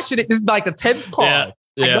 I know I should. This is like the 10th card.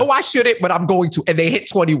 I know I shouldn't, but I'm going to. And they hit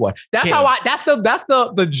 21. That's that's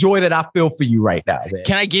the joy that I feel for you right now, man.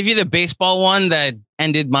 Can I give you the baseball one that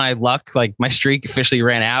ended my luck? Like my streak officially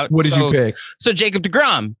ran out. What did you pick? So Jacob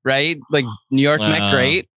deGrom, right? Like New York Met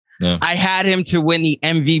great. Yeah. I had him to win the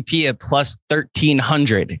MVP at plus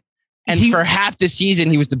 1,300. And for half the season,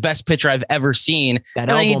 he was the best pitcher I've ever seen. That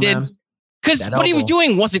elbow, because what he was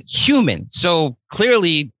doing wasn't human. So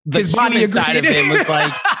clearly the human side of him was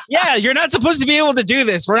like, yeah, you're not supposed to be able to do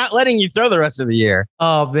this. We're not letting you throw the rest of the year.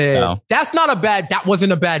 Oh, man. No. That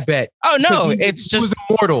wasn't a bad bet. Oh, no. He was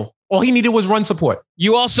immortal. All he needed was run support.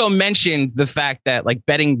 You also mentioned the fact that like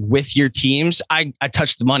betting with your teams, I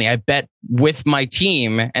touched the money. I bet with my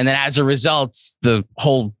team. And then as a result, the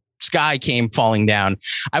whole sky came falling down.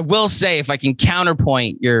 I will say, if I can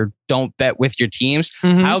counterpoint your don't bet with your teams,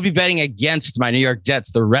 I will be betting against my New York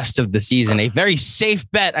Jets the rest of the season. A very safe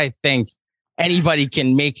bet, I think anybody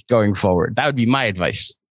can make going forward. That would be my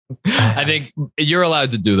advice. I think you're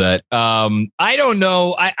allowed to do that. I don't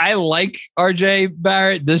know. I like RJ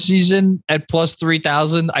Barrett this season at plus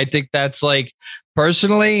 3,000. I think that's like,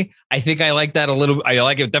 personally, I think I like that a little. I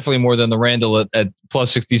like it definitely more than the Randall at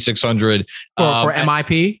plus 6,600 for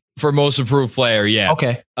MIP. For most improved player, yeah.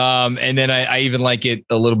 Okay. And then I even like it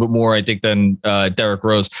a little bit more, I think, than Derrick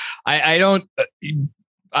Rose. I don't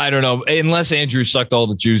know, unless Andrew sucked all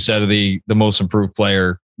the juice out of the most improved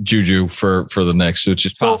player juju for the Knicks, which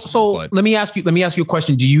is possible. So let me ask you a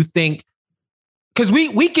question. Do you think, because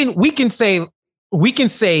we can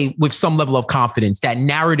say with some level of confidence that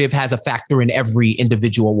narrative has a factor in every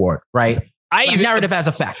individual award, right? Narrative has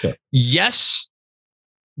a factor. Yes.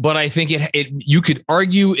 But I think you could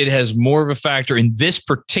argue it has more of a factor in this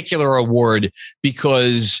particular award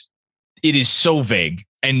because it is so vague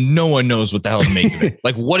and no one knows what the hell to make of it.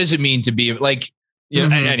 Like, what does it mean to be like,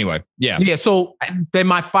 anyway. Yeah. Yeah. So then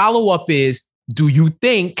my follow up is, do you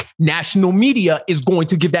think national media is going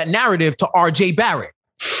to give that narrative to RJ Barrett?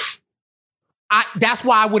 That's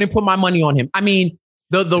why I wouldn't put my money on him. I mean,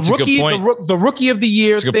 the rookie of the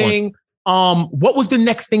year thing. What was the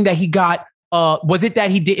next thing that he got? Was it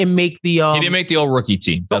that he didn't make the? He didn't make the all rookie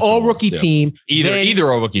team. The all rookie team.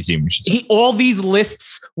 Either all rookie team. All these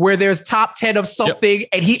lists where there's top 10 of something,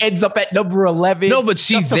 and he ends up at number 11. No, but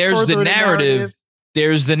see, there's the narrative.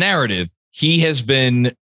 There's the narrative. He has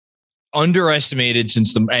been underestimated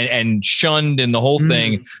since and shunned in the whole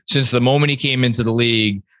thing since the moment he came into the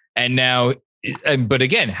league, and now. But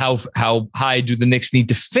again, how high do the Knicks need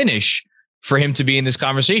to finish for him to be in this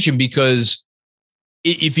conversation? Because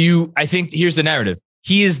I think here's the narrative.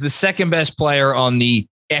 He is the second best player on the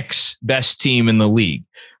X best team in the league.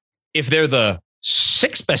 If they're the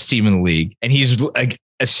sixth best team in the league and he's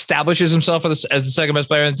establishes himself as the second best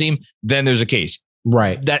player on the team, then there's a case.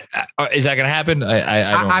 Right. Is that going to happen?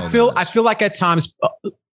 I feel like at times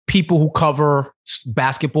people who cover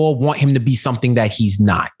basketball want him to be something that he's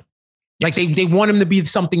not. Yes. Like they want him to be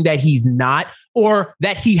something that he's not, or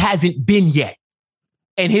that he hasn't been yet.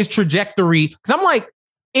 And his trajectory, because I'm like,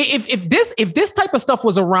 if this type of stuff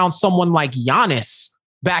was around someone like Giannis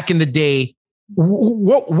back in the day,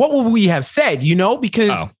 what would we have said? You know,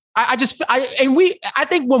 because I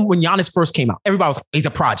think when Giannis first came out, everybody was like,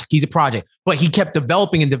 he's a project, but he kept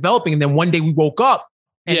developing, and then one day we woke up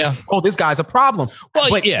and this guy's a problem.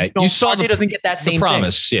 Well, but, you saw he doesn't get that same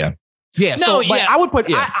promise, thing. Yeah. No, so I would put.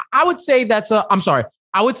 I would say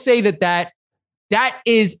I would say that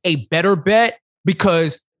is a better bet,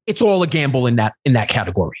 because it's all a gamble in that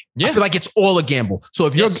category. Yeah. I feel like it's all a gamble. So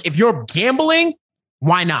if you're gambling,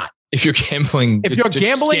 why not? If you're gambling, if you're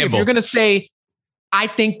going to say, I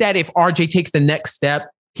think that if RJ takes the next step,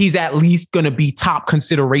 he's at least going to be top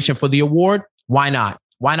consideration for the award. Why not?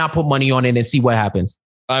 Why not put money on it and see what happens?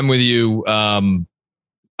 I'm with you.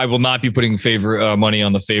 I will not be putting money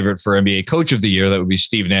on the favorite for NBA Coach of the Year. That would be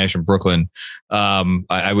Steve Nash in Brooklyn.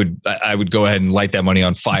 I would go ahead and light that money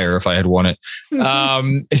on fire if I had won it.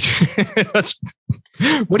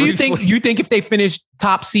 What do you think? You think if they finish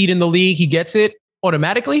top seed in the league, he gets it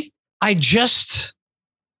automatically? I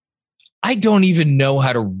don't even know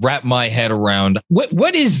how to wrap my head around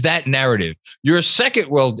what is that narrative. Your second,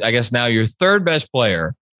 well, I guess now your third best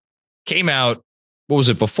player came out. What was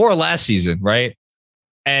it, before last season, right?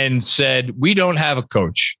 And said, we don't have a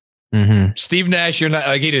coach. Mm-hmm. Steve Nash, you're not,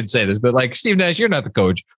 like, he didn't say this, but like, Steve Nash, you're not the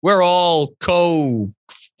coach. We're all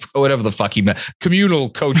whatever the fuck he meant,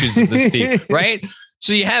 communal coaches of this team, right?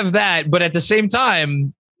 So you have that, but at the same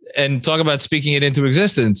time, and talk about speaking it into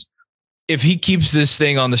existence, if he keeps this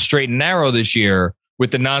thing on the straight and narrow this year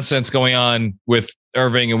with the nonsense going on with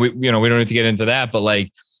Irving, and we don't need to get into that, but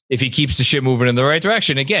like, if he keeps the shit moving in the right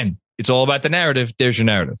direction, again, it's all about the narrative. There's your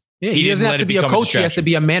narrative. Yeah, he doesn't have to be a coach. He has to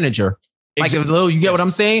be a manager. Like, you get what I'm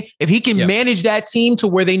saying? If he can manage that team to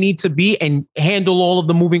where they need to be and handle all of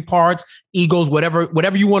the moving parts, egos,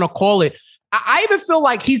 whatever you want to call it, I even feel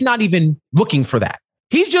like he's not even looking for that.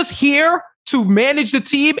 He's just here to manage the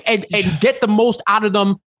team and get the most out of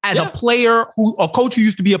them as a player, a coach who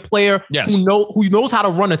used to be a player, who knows how to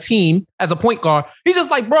run a team as a point guard. He's just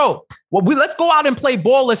like, bro, let's go out and play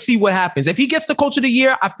ball. Let's see what happens. If he gets the coach of the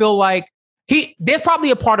year, I feel like there's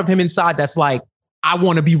probably a part of him inside that's like, I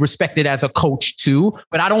want to be respected as a coach too,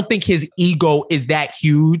 but I don't think his ego is that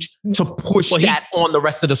huge to push that on the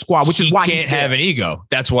rest of the squad, which is why he can't have an ego.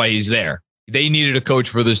 That's why he's there. They needed a coach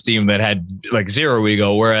for this team that had like zero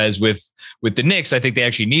ego. Whereas with the Knicks, I think they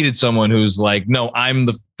actually needed someone who's like, no, I'm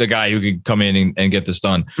the guy who can come in and get this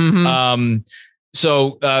done. Mm-hmm.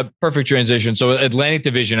 So perfect transition. So Atlantic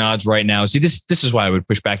Division odds right now. See, this is why I would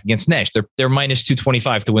push back against Nash. They're minus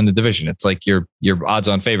 225 to win the division. It's like your odds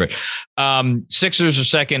on favorite. Sixers are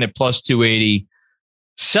second at plus 280.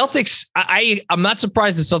 Celtics. I'm not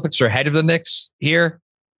surprised the Celtics are ahead of the Knicks here,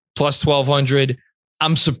 plus 1200.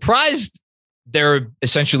 I'm surprised they're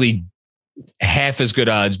essentially half as good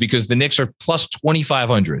odds because the Knicks are plus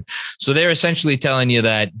 2,500. So they're essentially telling you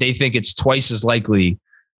that they think it's twice as likely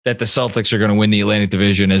that the Celtics are going to win the Atlantic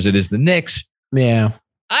Division as it is the Knicks. Yeah.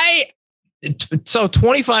 So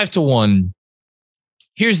 25-1.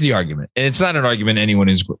 Here's the argument. And it's not an argument anyone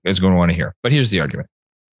is going to want to hear, but here's the argument.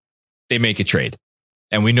 They make a trade.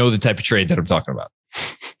 And we know the type of trade that I'm talking about.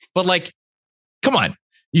 But like, come on.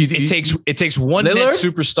 It takes one net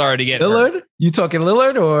superstar to get Lillard. Hurt. You talking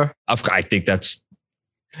Lillard or? I think that's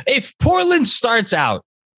if Portland starts out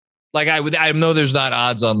like I know there's not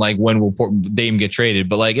odds on like when will Dame get traded,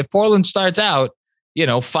 but like if Portland starts out,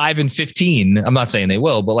 5-15, I'm not saying they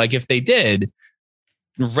will, but like if they did,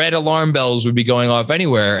 red alarm bells would be going off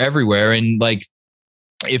everywhere, and like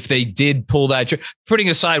if they did pull that, putting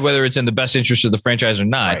aside whether it's in the best interest of the franchise or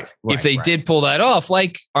not, if they did pull that off,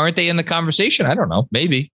 like, aren't they in the conversation? I don't know.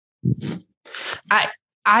 Maybe.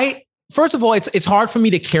 First of all, it's hard for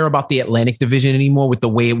me to care about the Atlantic Division anymore with the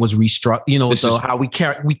way it was restructured. How we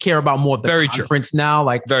care about more of the conference now.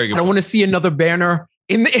 Like, I don't want to see another banner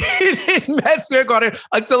in Madison Square Garden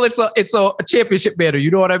until it's a championship banner.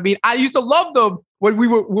 You know what I mean? I used to love them when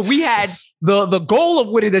we had the goal of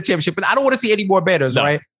winning the championship, but I don't want to see any more banners,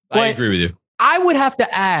 right? But I agree with you. I would have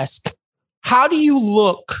to ask, how do you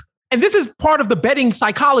look? And this is part of the betting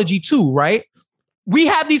psychology too, right? We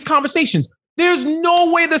have these conversations. There's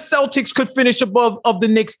no way the Celtics could finish above of the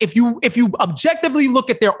Knicks. If you objectively look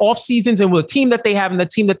at their off seasons and with the team that they have and the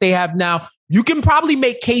team that they have now, you can probably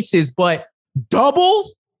make cases, but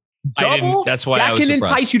double. That's why that can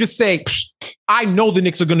entice you to say, I know the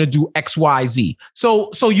Knicks are going to do X, Y, Z.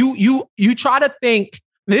 So you try to think.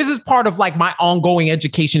 This is part of like my ongoing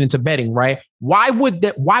education into betting, right? Why would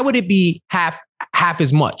it be half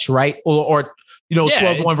as much, right? Or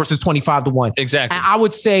 12-1 versus 25-1. Exactly. And I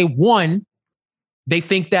would say one. They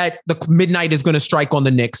think that the midnight is going to strike on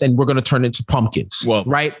the Knicks and we're going to turn into pumpkins. Well,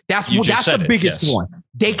 right? That's the biggest one.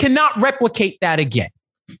 They cannot replicate that again.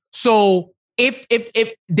 So if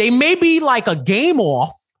they may be like a game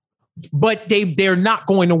off, but they're not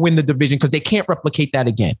going to win the division because they can't replicate that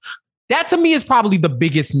again. That to me is probably the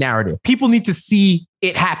biggest narrative. People need to see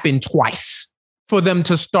it happen twice for them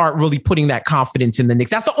to start really putting that confidence in the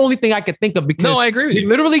Knicks. That's the only thing I could think of because I agree with you. They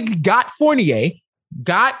literally got Fournier,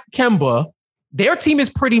 got Kemba. Their team is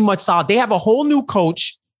pretty much solid. They have a whole new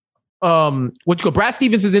coach. Brad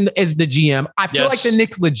Stevens is the GM. I feel like the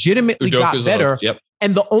Knicks legitimately got better. Yep.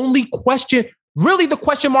 And the only question, really the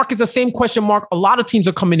question mark is the same question mark a lot of teams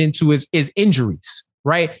are coming into is injuries,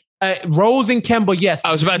 right? Rose and Kemba, yes.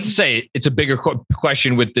 I was about to say it's a bigger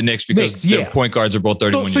question with the Knicks because their point guards are both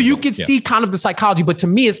 31. So you can see kind of the psychology, but to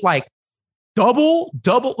me it's like double,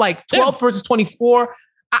 like 12 versus 24.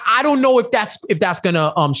 I don't know if that's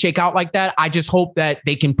gonna shake out like that. I just hope that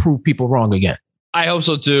they can prove people wrong again. I hope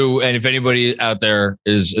so too. And if anybody out there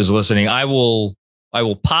is listening, I will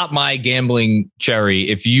pop my gambling cherry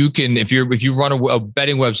if you run a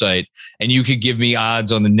betting website and you could give me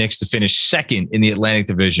odds on the Knicks to finish second in the Atlantic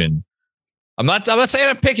Division. I'm not saying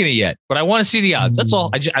I'm picking it yet, but I want to see the odds. That's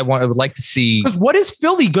all. I would like to see. Because what is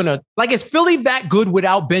Philly gonna like? Is Philly that good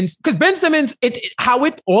without Ben? Because Ben Simmons,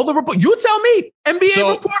 all the report. You tell me,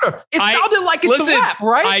 NBA reporter. It sounded like it's a wrap,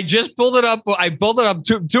 right? I just pulled it up. I pulled it up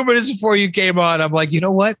 2 minutes before you came on. I'm like, you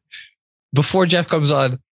know what? Before Jeff comes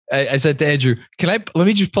on, I said to Andrew, let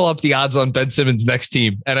me just pull up the odds on Ben Simmons' next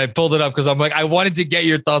team, and I pulled it up because I'm like, I wanted to get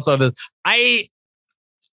your thoughts on this.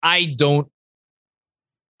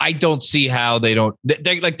 I don't see how they're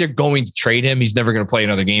going to trade him. He's never going to play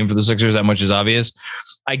another game for the Sixers. That much is obvious.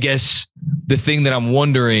 I guess the thing that I'm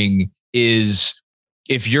wondering is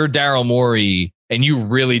if you're Daryl Morey and you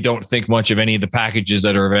really don't think much of any of the packages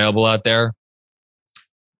that are available out there,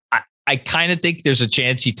 I kind of think there's a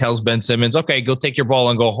chance he tells Ben Simmons, okay, go take your ball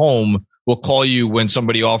and go home. We'll call you when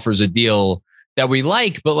somebody offers a deal that we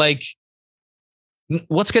like, but like,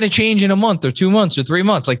 what's going to change in a month or 2 months or 3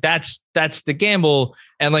 months? Like that's the gamble.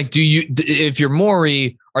 And like, if you're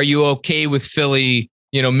Morey, are you okay with Philly,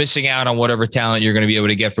 missing out on whatever talent you're going to be able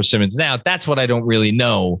to get for Simmons? Now that's what I don't really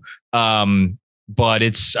know. But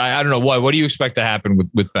I don't know what do you expect to happen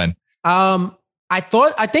with Ben?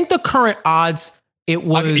 I think the current odds, it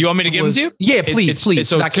was. You want me to give them to you? Yeah, please.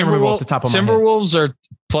 So I can't remember off the top of my head. Timberwolves are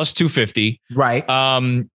plus 250. Right.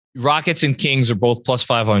 Rockets and Kings are both plus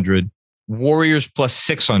 500. Warriors plus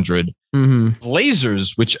 600. Mm-hmm.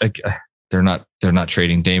 Blazers, which they're not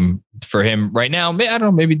trading Dame for him right now. I don't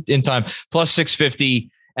know, maybe in time, plus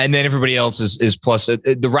 650. And then everybody else is plus the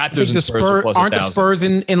Raptors and Spurs are plus aren't 1,000. the Spurs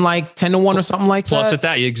in like 10-1 or something like plus that?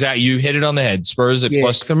 Plus at that, exactly. You hit it on the head. Spurs at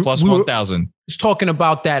plus 1,000. Was talking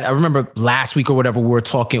about that. I remember last week or whatever we were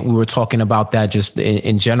talking about that just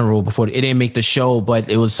in general before it didn't make the show, but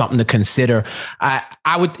it was something to consider. I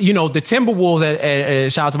would, the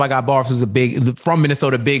Timberwolves, shout out to my guy Barfs, who's from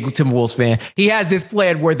Minnesota, big Timberwolves fan. He has this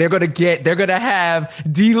plan where they're going to have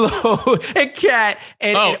D'Lo and Cat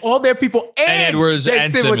and all their people and Edwards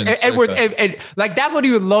and Simmons. And like, that's what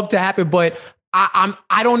he would love to happen. But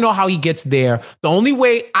I don't know how he gets there. The only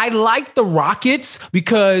way I like the Rockets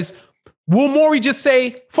because will Morey just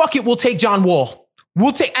say, fuck it, we'll take John Wall.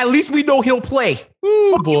 At least we know he'll play.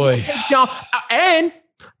 Oh boy. And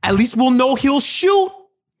at least we'll know he'll shoot.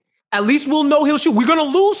 We're going to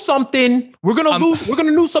lose something. We're going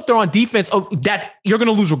to lose something on defense that you're going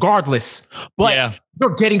to lose regardless. But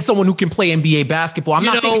you're getting someone who can play NBA basketball. I'm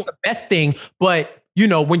not saying it's the best thing, but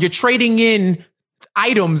when you're trading in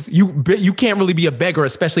items, you can't really be a beggar,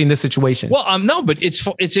 especially in this situation. Well, no, but it's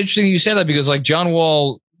interesting you say that because like John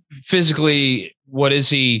Wall, physically, what is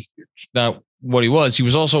he? Not what he was. He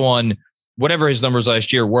was also on whatever his numbers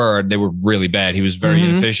last year were. They were really bad. He was very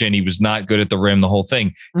inefficient. He was not good at the rim, the whole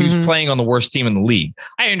thing. He was playing on the worst team in the league.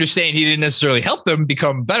 I understand he didn't necessarily help them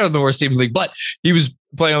become better than the worst team in the league, but he was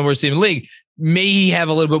playing on the worst team in the league. May he have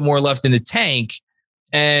a little bit more left in the tank?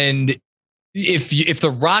 And if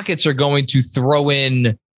the Rockets are going to throw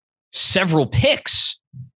in several picks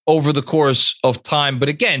over the course of time, but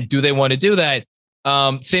again, do they want to do that?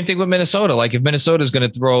 Same thing with Minnesota. Like if Minnesota is going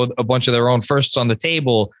to throw a bunch of their own firsts on the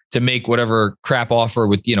table to make whatever crap offer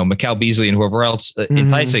with, Mikal Beasley and whoever else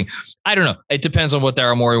enticing. I don't know. It depends on what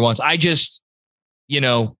Daryl Morey wants. I just,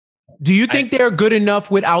 do you think they're good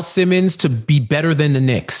enough without Simmons to be better than the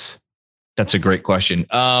Knicks? That's a great question.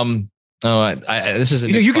 This is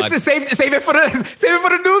you can save it for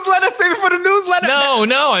the newsletter. Save it for the newsletter.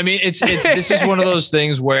 No. I mean, it's this is one of those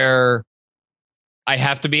things where I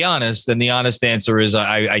have to be honest, and the honest answer is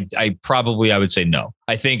I would say no.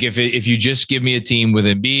 I think if you just give me a team with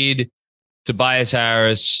Embiid, Tobias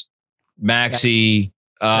Harris, Maxey,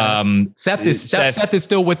 Seth is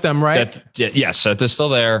still with them, right? Yes, Seth is still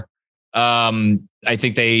there. I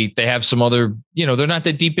think they have some other, they're not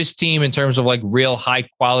the deepest team in terms of like real high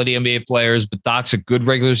quality NBA players, but Doc's a good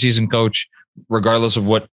regular season coach, regardless of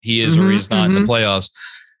what he is or he is not in the playoffs.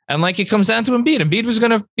 And like it comes down to Embiid. Embiid was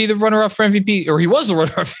going to be the runner-up for MVP, or he was the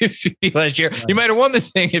runner-up for MVP last year. Right. He might have won the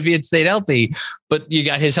thing if he had stayed healthy, but you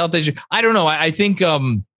got his health issue. I don't know. I think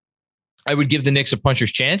I would give the Knicks a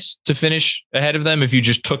puncher's chance to finish ahead of them if you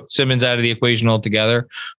just took Simmons out of the equation altogether.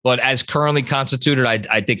 But as currently constituted,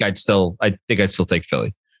 I think I'd still take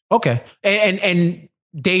Philly. Okay, and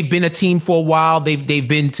they've been a team for a while. They've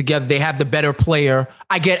been together. They have the better player.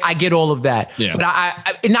 I get all of that. Yeah. But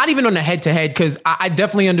I not even on the head to head, because I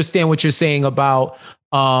definitely understand what you're saying about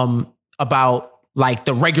like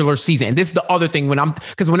the regular season. And this is the other thing when I'm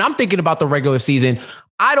thinking about the regular season,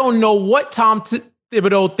 I don't know what Tom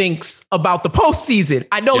Thibodeau thinks about the postseason.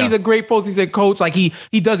 I know he's a great postseason coach. Like he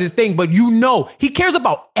does his thing, but he cares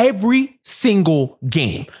about every single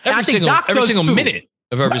game. Every single minute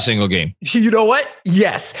of every single game. You know what?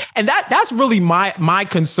 Yes. And that's really my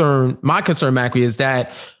concern. My concern, Macri, is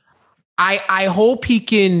that I hope he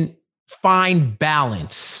can find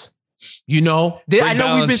balance. I know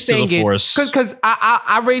we've been saying it because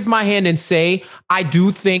I raise my hand and say, I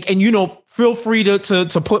do think, and feel free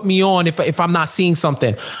to put me on if I'm not seeing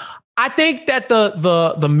something. I think that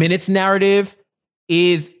the minutes narrative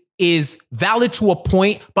is is valid to a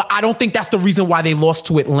point, but I don't think that's the reason why they lost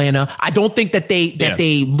to Atlanta. I don't think that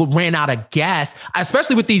they ran out of gas,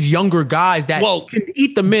 especially with these younger guys that can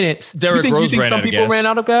eat the minutes. Derrick Rose ran out of gas. Some people ran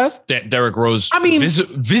out of gas? Derrick Rose,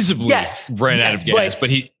 visibly ran out of gas,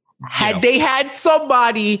 but he they had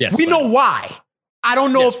somebody. Yes, we know why. I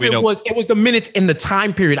don't know if it was the minutes in the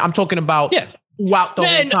time period. I'm talking about throughout the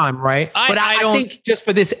whole time, right? But I think just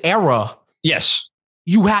for this era, yes.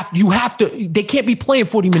 You have to, they can't be playing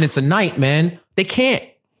 40 minutes a night, man. They can't.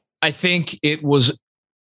 I think it was,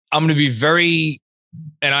 I'm going to be very,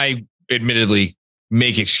 and I admittedly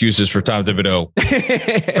make excuses for Tom Thibodeau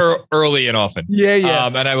early and often. Yeah.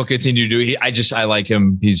 And I will continue to do. I like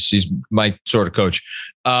him. He's my sort of coach.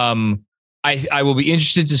 I will be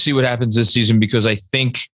interested to see what happens this season, because I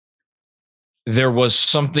think there was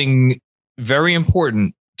something very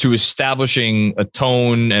important to establishing a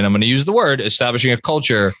tone, and I'm going to use the word establishing a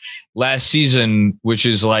culture last season, which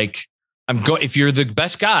is like, if you're the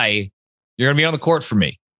best guy, you're going to be on the court for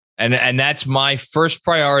me. And that's my first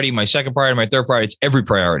priority, my second priority, my third priority. It's every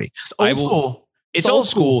priority. It's old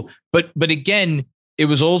school. But again, it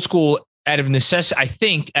was old school out of necessity. I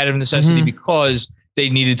think out of necessity, because they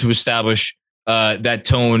needed to establish that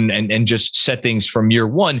tone and just set things from year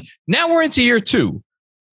one. Now we're into year two.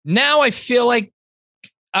 Now I feel like,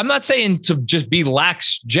 I'm not saying to just be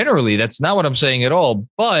lax generally. That's not what I'm saying at all.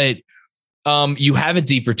 But you have a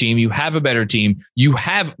deeper team. You have a better team. You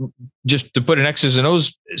have, just to put an X's and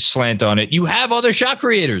O's slant on it, you have other shot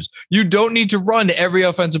creators. You don't need to run every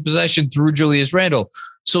offensive possession through Julius Randle.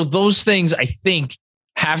 So those things, I think,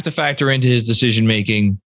 have to factor into his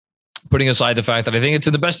decision-making, putting aside the fact that I think it's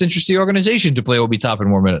in the best interest of the organization to play Obi Toppin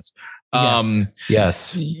more minutes.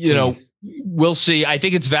 Yes. You know, we'll see. I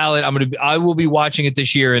think it's valid. I will be watching it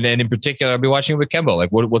this year, and in particular, I'll be watching it with Kemba. Like,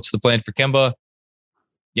 what's the plan for Kemba?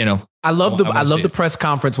 You know, I love the press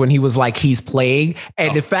conference when he was like, he's playing,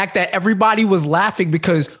 and the fact that everybody was laughing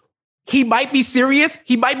because he might be serious,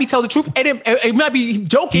 he might be telling the truth, and it might be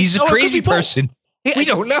joking. He's a crazy person. We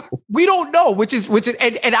don't know. We don't know, which is,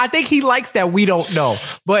 and I think he likes that we don't know.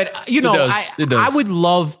 But you know, I would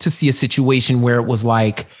love to see a situation where it was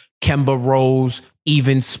like Kemba Rose,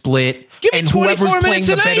 even split, and whoever's playing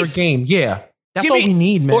the better game. Yeah, that's all we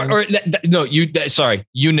need, man.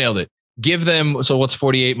 You nailed it. Give them, so what's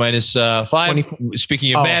 48 minus 5? 20,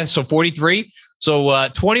 Speaking of math, so 43. So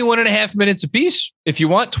 21 and a half minutes apiece, if you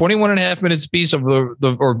want, 21 and a half minutes apiece of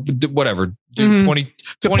the or whatever. 20,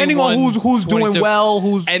 depending on who's doing well,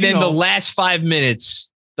 and then the last 5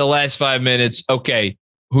 minutes, okay,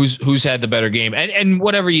 who's had the better game, and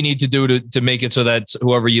whatever you need to do to make it so that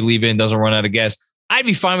whoever you leave in doesn't run out of gas. I'd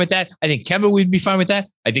be fine with that. I think Kemba would be fine with that.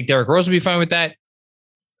 I think Derrick Rose would be fine with that.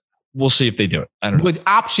 We'll see if they do it. I don't know. With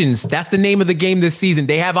options, that's the name of the game this season.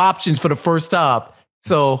 They have options for the first time.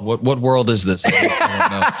 So what world is this? I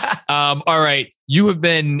don't know. All right. You have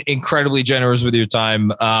been incredibly generous with your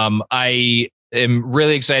time. I am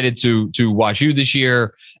really excited to watch you this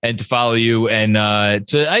year and to follow you. And I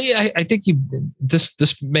think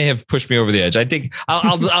this may have pushed me over the edge. I think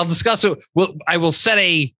I'll discuss it. I will set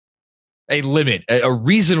a limit, a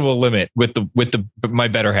reasonable limit with my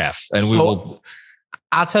better half, and we will.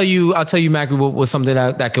 I'll tell you, Mac, was something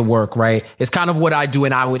that could work, right? It's kind of what I do,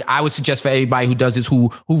 and I would suggest for anybody who does this, who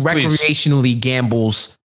recreationally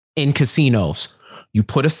gambles in casinos. You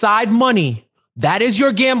put aside money. That is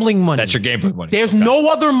your gambling money. That's your gambling money. There's no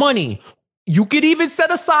other money. You could even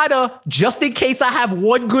set aside just in case I have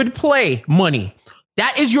one good play money.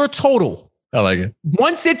 That is your total. I like it.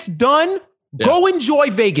 Once it's done, go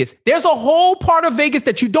enjoy Vegas. There's a whole part of Vegas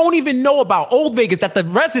that you don't even know about, old Vegas, that the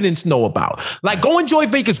residents know about. Like, go enjoy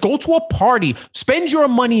Vegas, go to a party, spend your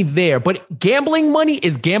money there. But gambling money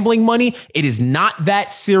is gambling money. It is not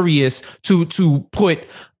that serious to put.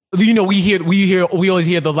 You know, we always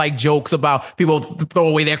hear the like jokes about people throw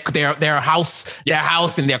away their house,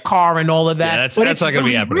 and their car and all of that. Yeah, but that's not going to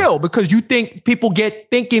be happening. Real, because you think people get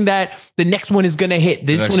thinking that the next one is going to hit,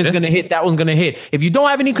 this one is going to hit, that one's going to hit. If you don't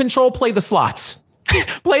have any control, play the slots.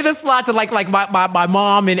 Play the slots like my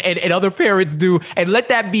mom and other parents do, and let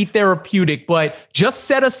that be therapeutic. But just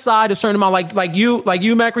set aside a certain amount, like you,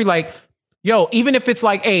 Macri, like, yo, even if it's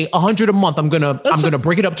like, hey, 100 a month, I'm gonna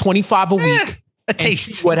break it up 25 a week. A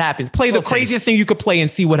taste. See what happens. Play the craziest thing you could play and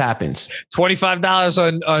see what happens.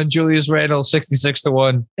 $25 on Julius Randle,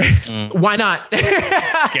 66-1. Why not?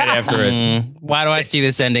 Let's get after it. Why do I see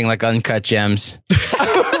this ending like Uncut Gems?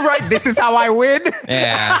 Right. This is how I win.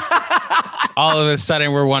 Yeah. All of a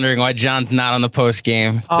sudden, we're wondering why John's not on the post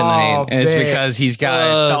game tonight. Oh, and it's because he's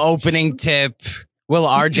got the opening tip. Will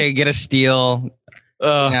RJ get a steal?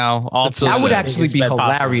 That's so that would sad. actually be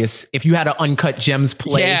hilarious if you had an Uncut Gems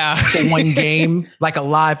play for one game, like a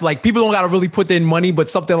live, like people don't got to really put in money, but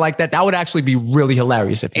something like that. That would actually be really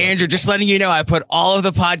hilarious. If Andrew, just letting you know, I put all of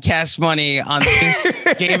the podcast money on this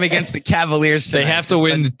game against the Cavaliers tonight. They have to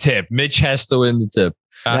win the tip. Mitch has to win the tip.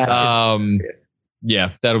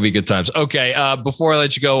 Yeah, that'll be good times. Okay, before I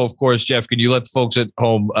let you go, of course, Jeff, can you let the folks at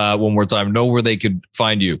home one more time know where they could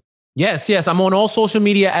find you? Yes. I'm on all social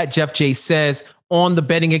media at Jeff J Says, on the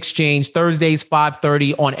Betting Exchange, Thursdays,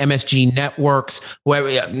 5:30 on MSG Networks, where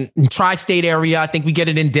in tri-state area. I think we get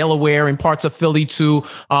it in Delaware and parts of Philly too.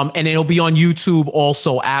 And it'll be on YouTube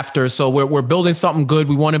also after. So we're building something good.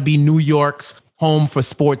 We want to be New York's home for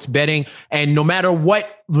sports betting. And no matter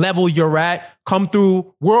what level you're at, come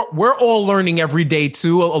through. We're all learning every day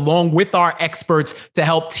too, along with our experts to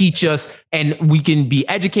help teach us, and we can be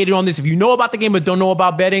educated on this. If you know about the game but don't know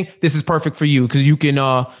about betting, this is perfect for you because you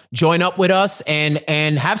can join up with us and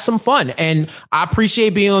have some fun. And I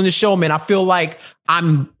appreciate being on the show, man. I feel like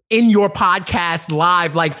I'm in your podcast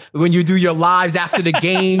live, like when you do your lives after the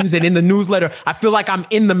games and in the newsletter, I feel like I'm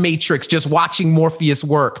in the Matrix just watching Morpheus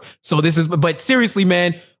work. So but seriously,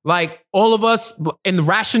 man, like all of us in the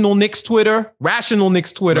Rational Knicks Twitter,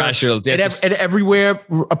 and everywhere,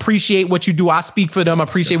 appreciate what you do. I speak for them.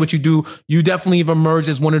 Appreciate what you do. You definitely have emerged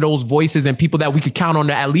as one of those voices and people that we could count on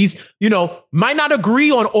to at least, might not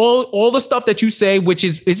agree on all the stuff that you say, which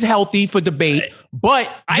is healthy for debate,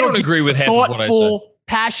 but I don't agree with half of what I said.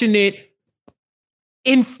 Passionate,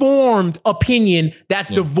 informed opinion that's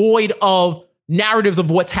devoid of narratives of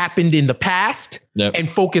what's happened in the past and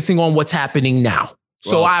focusing on what's happening now.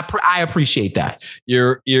 So I appreciate that.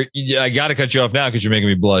 I got to cut you off now because you're making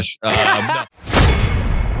me blush. All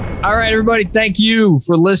right, everybody. Thank you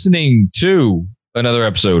for listening to another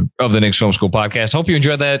episode of the Knicks Film School podcast. Hope you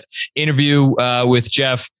enjoyed that interview with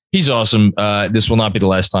Jeff. He's awesome. This will not be the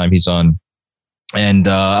last time he's on. And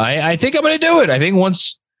I think I'm going to do it. I think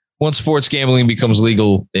once sports gambling becomes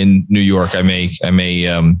legal in New York, I may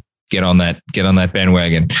get on that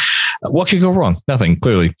bandwagon. What could go wrong? Nothing,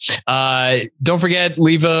 clearly. Don't forget,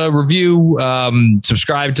 leave a review,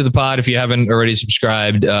 subscribe to the pod if you haven't already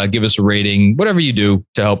subscribed, give us a rating, whatever you do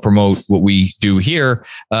to help promote what we do here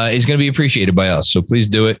is going to be appreciated by us. So please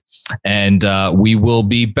do it. And we will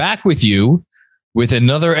be back with you with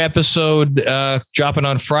another episode dropping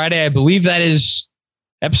on Friday. I believe that is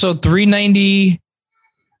episode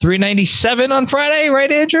 397 on Friday,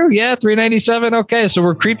 right, Andrew? Yeah, 397. Okay, so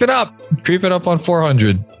we're creeping up on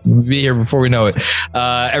 400. We'll be here before we know it.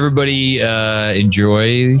 Everybody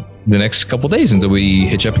enjoy the next couple days until we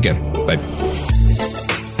hitch up again. Bye.